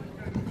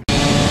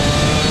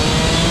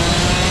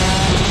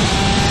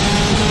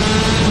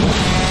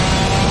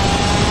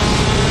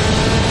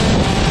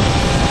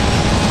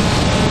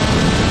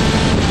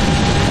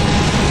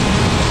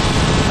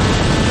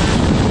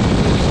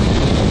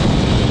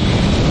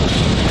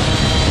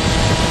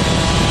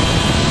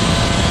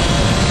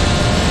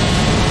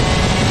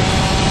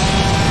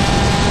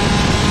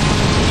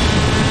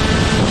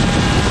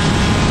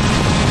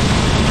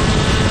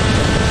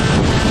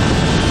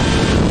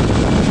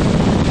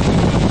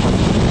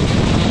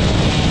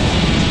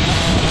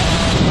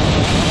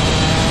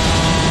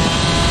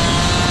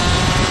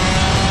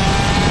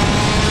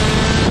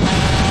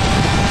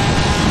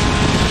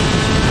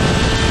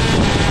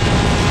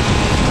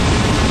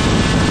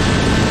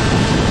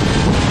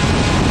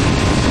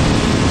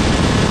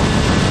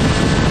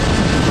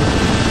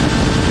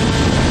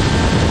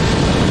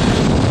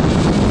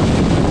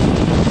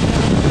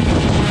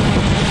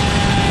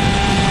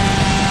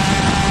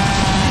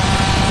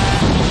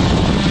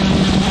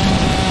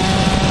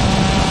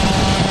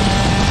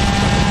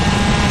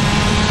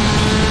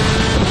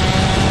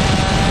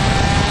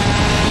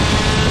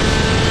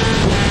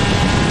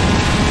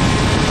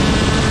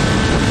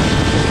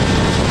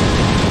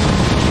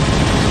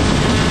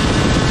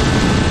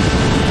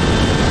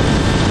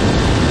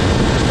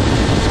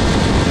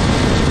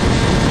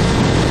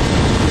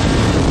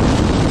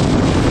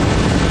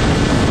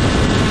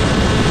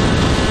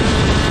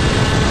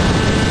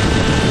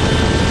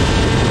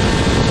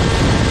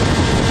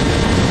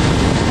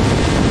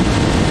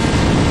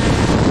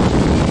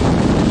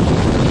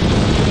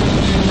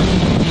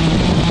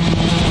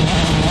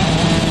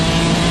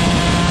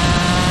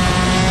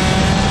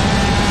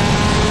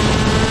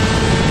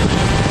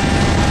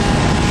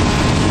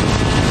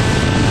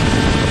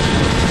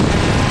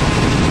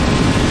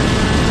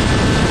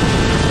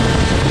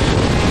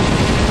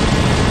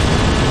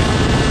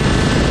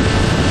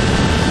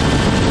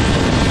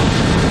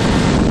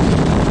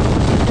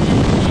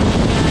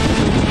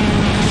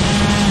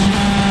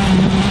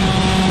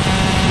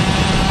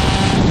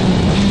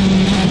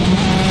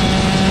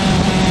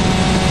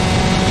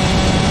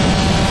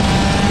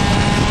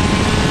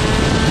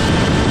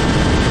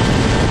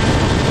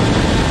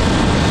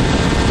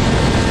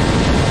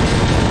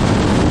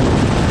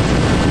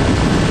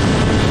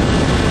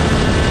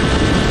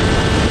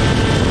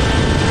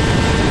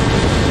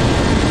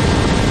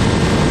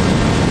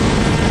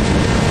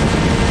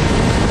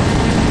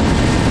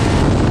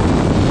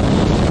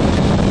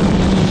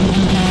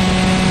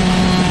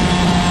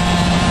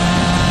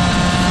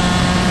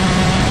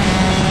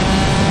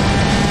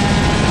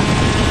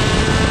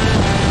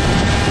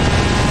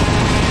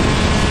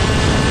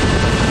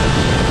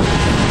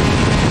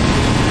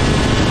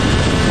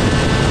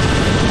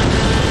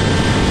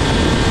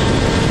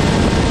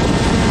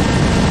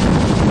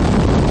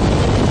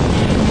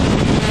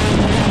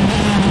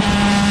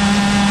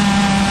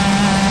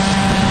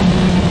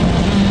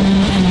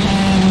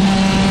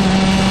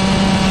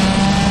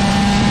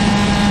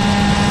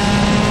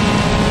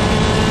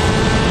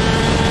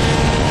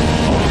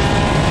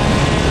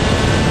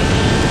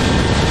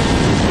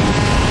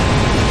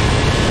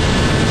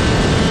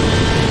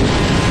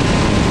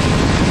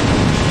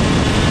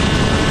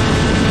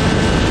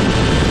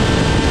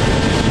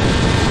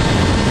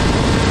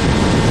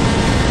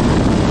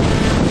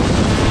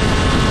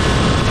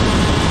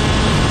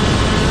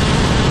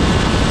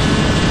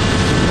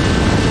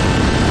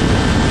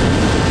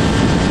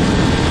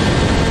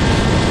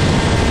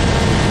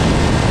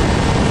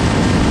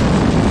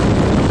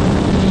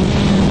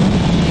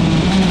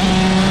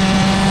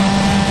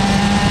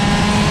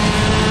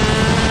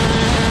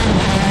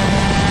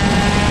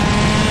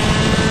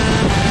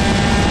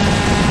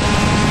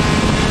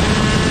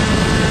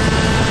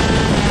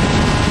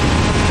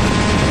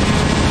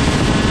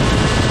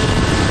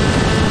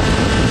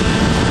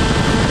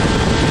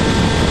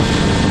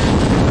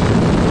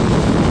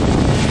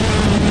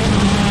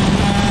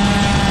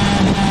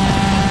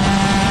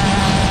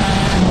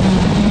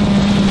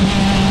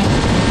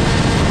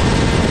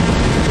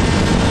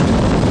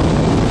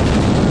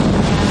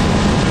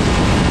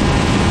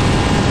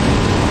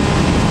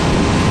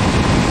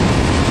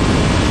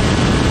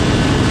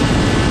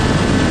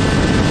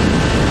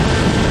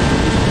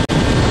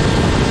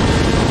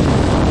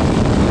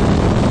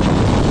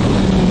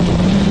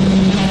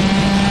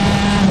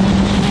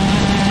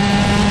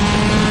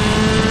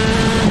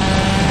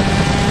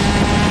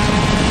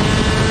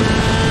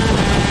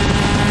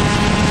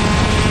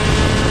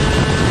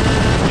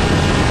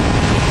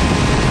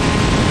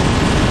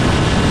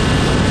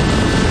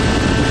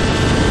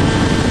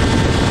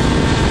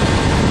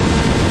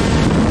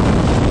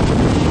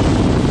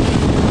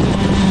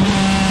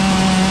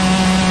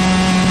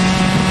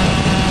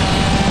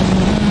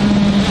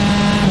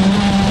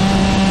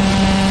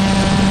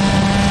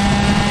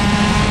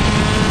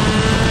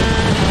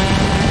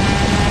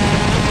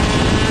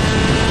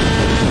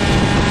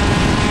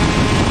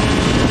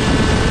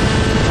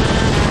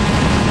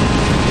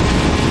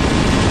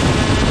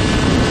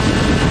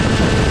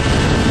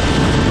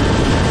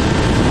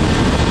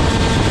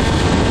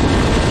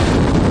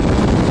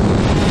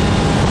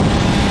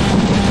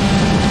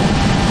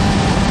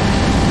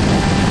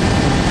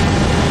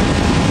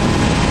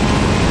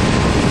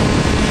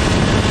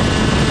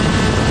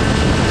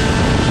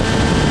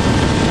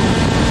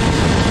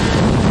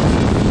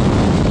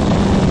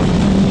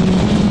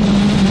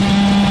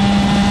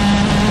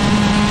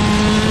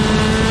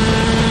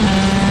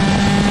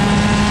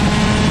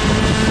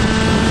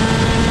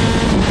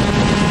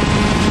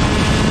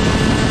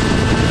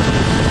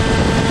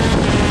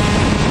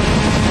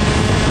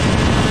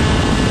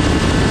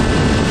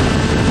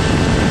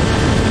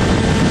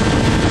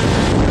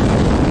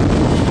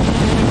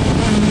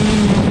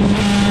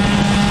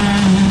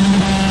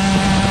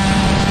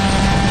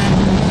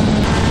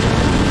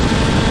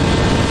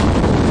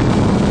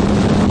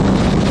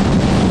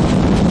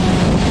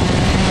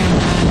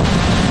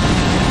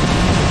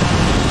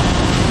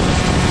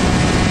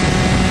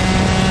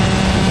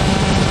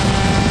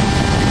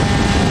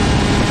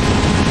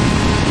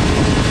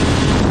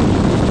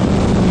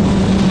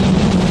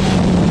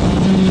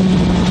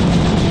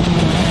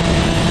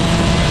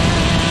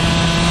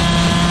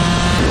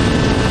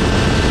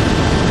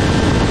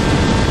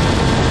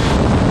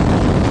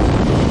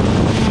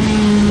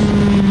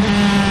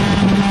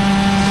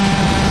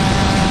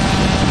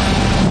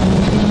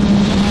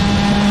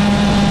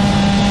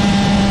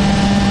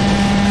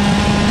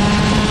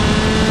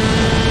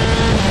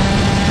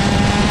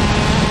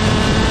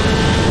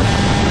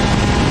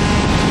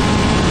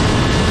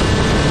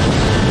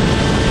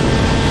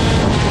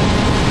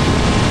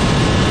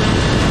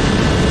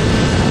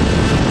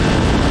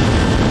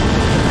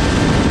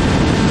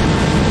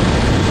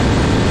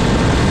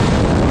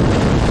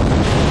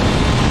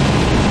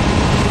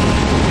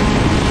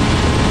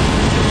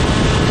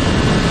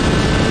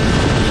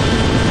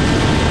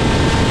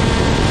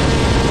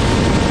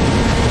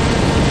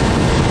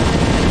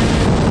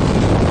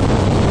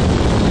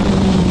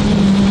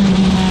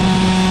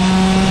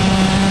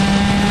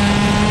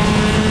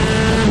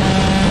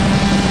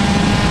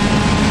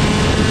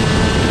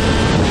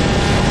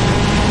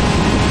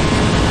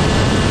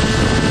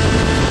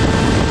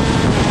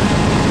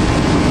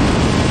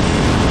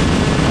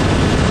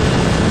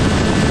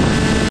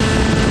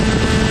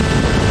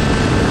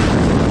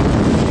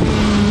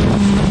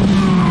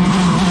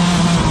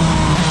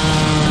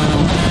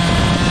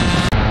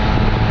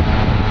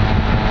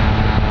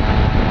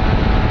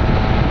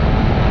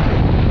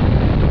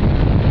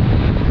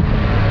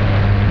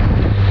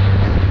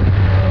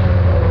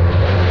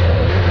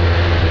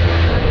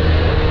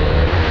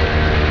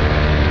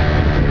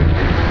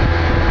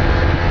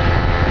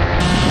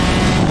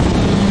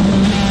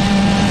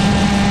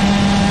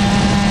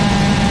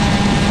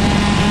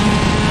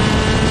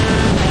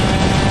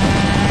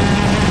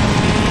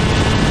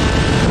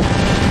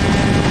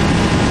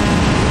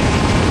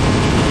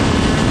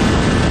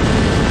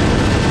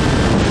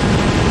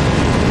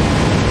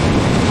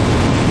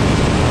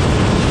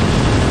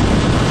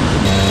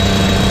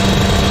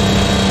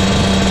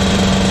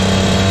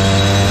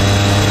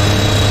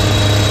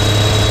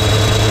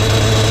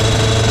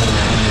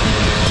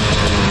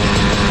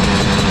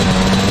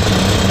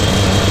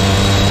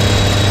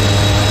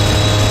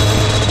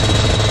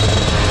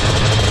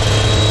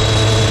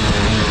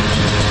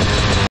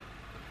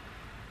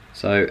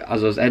 So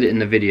as I was editing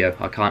the video,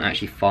 I can't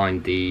actually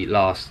find the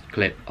last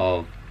clip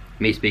of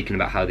me speaking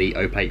about how the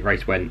O-Plate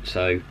race went,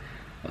 so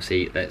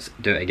obviously let's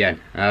do it again.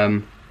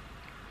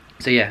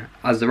 So yeah,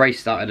 as the race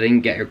started, I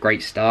didn't get a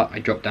great start. I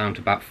dropped down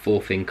to about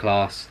 4th in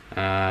class,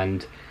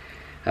 and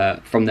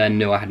from then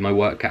knew I had my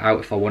work cut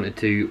out if I wanted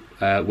to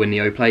win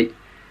the O-Plate.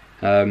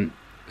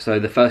 So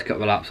the first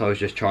couple of laps I was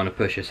just trying to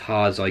push as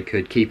hard as I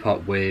could, keep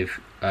up with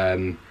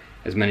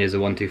as many of the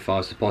 125s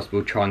as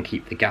possible, try and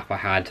keep the gap I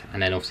had,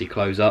 and then obviously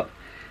close up.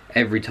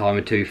 Every time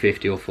a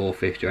 250 or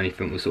 450 or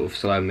anything was sort of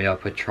slowing me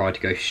up, I tried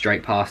to go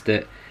straight past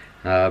it.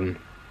 But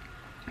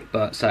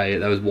say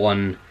there was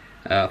one,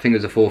 I think there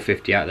was a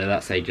 450 out there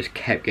that just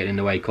kept getting in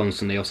the way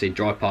constantly. Obviously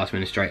drive past me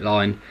in a straight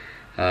line,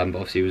 but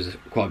obviously he was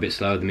quite a bit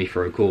slower than me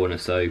for a corner,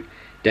 so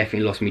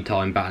definitely lost me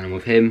time battling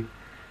with him.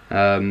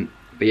 But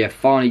yeah,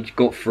 finally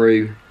got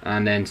through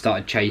and then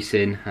started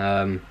chasing.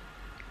 I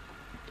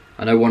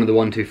know one of the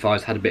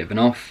 125s had a bit of an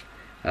off.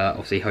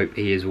 Obviously hope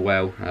he is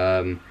well,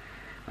 and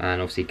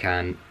obviously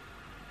can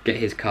get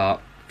his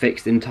car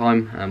fixed in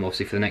time,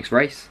 obviously for the next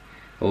race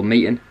or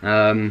meeting.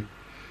 But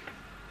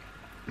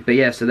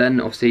yeah, so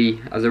then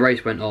obviously as the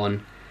race went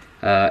on,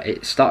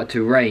 it started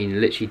to rain,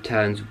 literally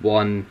turns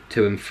 1,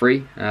 2 and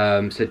 3,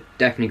 so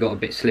definitely got a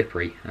bit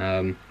slippery.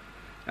 And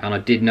I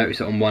did notice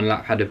that on one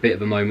lap had a bit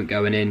of a moment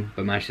going in,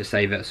 but managed to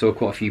save it. I saw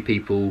quite a few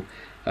people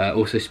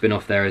also spin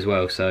off there as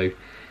well, so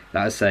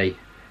let's say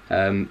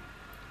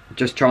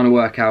just trying to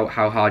work out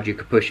how hard you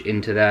could push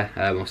into there.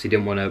 Obviously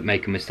didn't want to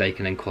make a mistake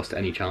and then cost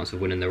any chance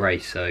of winning the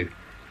race. So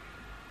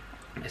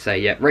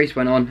yeah, race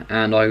went on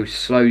and I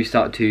slowly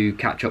started to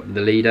catch up with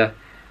the leader,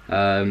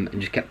 and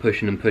just kept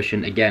pushing and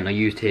pushing. Again, I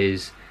used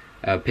his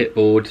pit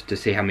board to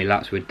see how many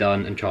laps we'd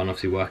done and try and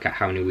obviously work out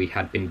how many we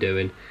had been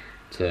doing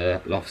to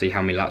obviously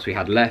how many laps we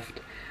had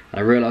left. And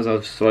I realised I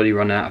was slowly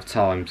running out of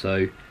time,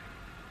 so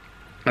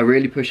I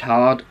really pushed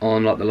hard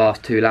on like the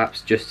last 2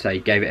 laps, just to say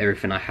gave it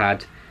everything I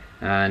had.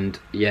 And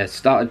yeah,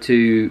 started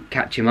to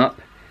catch him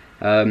up,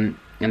 and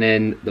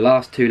then the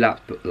last 2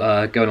 laps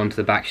going onto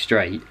the back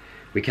straight,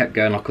 we kept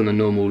going like on the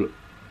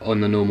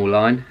normal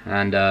line,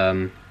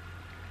 and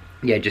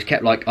yeah, just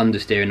kept like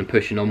understeering and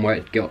pushing on where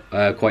it got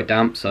quite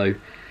damp. So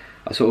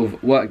I sort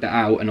of worked that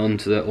out, and on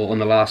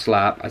the last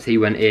lap, as he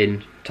went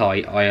in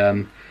tight,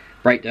 I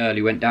braked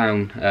early, went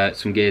down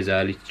some gears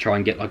early to try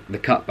and get like the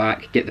cut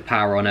back, get the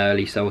power on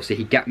early. So obviously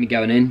he gapped me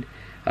going in.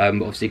 But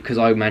obviously because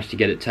I managed to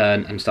get it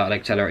turned and started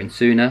accelerating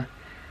sooner,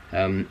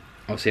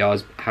 obviously I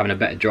was having a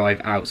better drive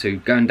out, so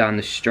going down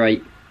the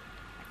straight,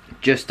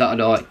 just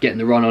started like getting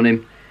the run on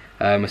him.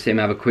 I see him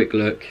have a quick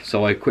look,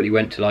 so I quickly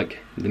went to like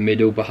the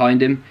middle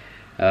behind him,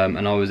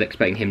 and I was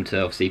expecting him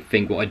to obviously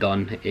think what I'd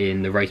done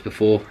in the race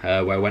before,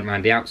 where I went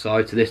around the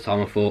outside. So this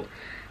time I thought,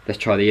 let's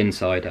try the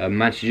inside.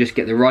 Managed to just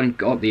get the run,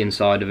 got up the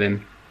inside of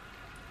him.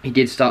 He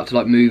did start to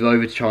like move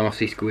over to try and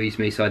obviously squeeze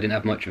me, so I didn't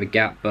have much of a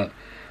gap, but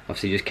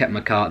obviously just kept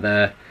my kart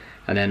there.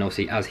 And then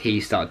obviously as he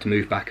started to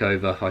move back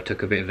over, I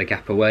took a bit of the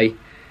gap away.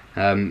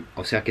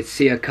 Obviously I could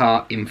see a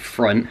car in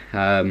front,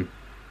 and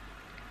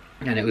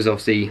it was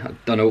obviously, I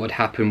don't know what had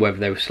happened, whether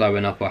they were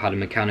slowing up or had a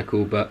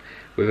mechanical, but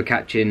we were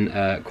catching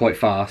quite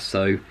fast,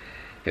 so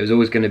it was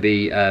always going to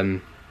be a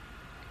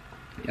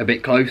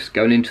bit close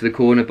going into the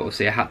corner, but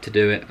obviously I had to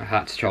do it. I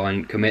had to try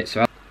and commit.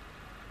 So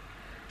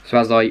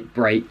as I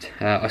braked,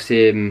 I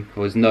see him,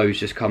 or his nose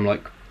just come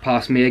like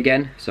past me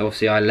again, so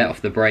obviously I let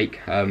off the brake,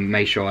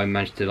 made sure I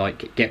managed to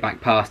like get back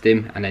past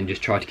him, and then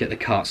just tried to get the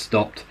kart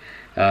stopped.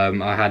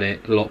 I had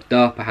it locked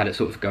up, I had it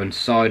sort of going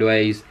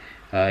sideways.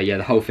 Yeah,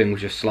 the whole thing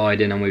was just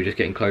sliding, and we were just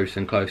getting closer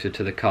and closer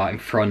to the kart in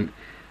front.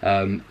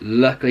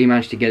 Luckily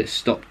managed to get it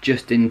stopped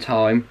just in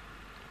time,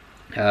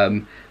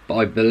 but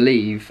I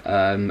believe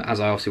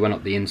as I obviously went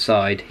up the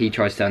inside, he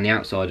tried to stay on the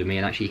outside of me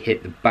and actually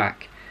hit the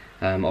back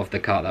of the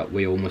kart that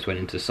we almost went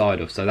into the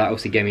side of, so that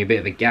obviously gave me a bit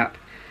of a gap.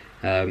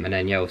 And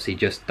then yeah, obviously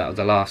just that was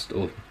the last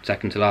or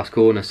second to last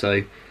corner,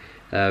 so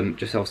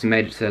just obviously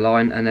made it to the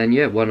line, and then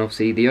yeah, won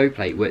obviously the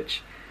O-Plate,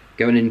 which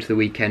going into the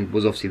weekend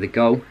was obviously the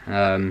goal,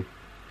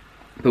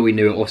 but we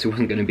knew it also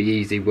wasn't going to be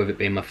easy with it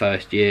being my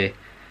first year.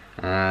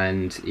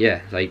 And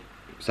yeah,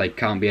 so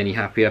can't be any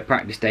happier.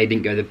 Practice day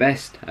didn't go the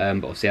best, but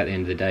obviously at the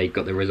end of the day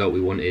got the result we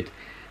wanted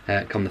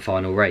come the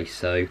final race,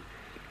 so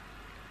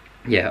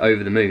yeah,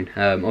 over the moon.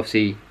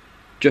 Obviously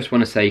just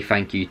want to say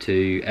thank you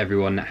to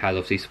everyone that has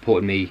obviously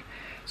supported me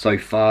so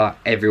far,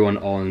 everyone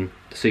on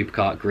the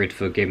Superkart grid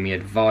for giving me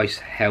advice,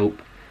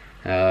 help,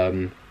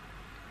 and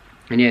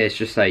yeah, it's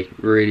just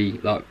really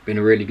like been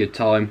a really good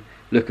time.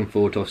 Looking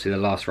forward to obviously the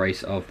last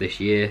race of this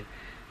year,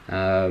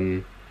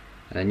 and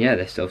yeah,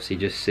 let's obviously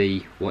just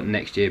see what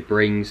next year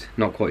brings.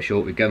 Not quite sure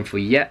what we're going for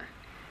yet,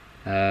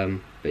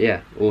 but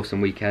yeah,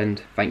 awesome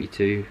weekend. Thank you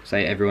to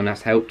everyone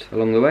that's helped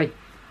along the way.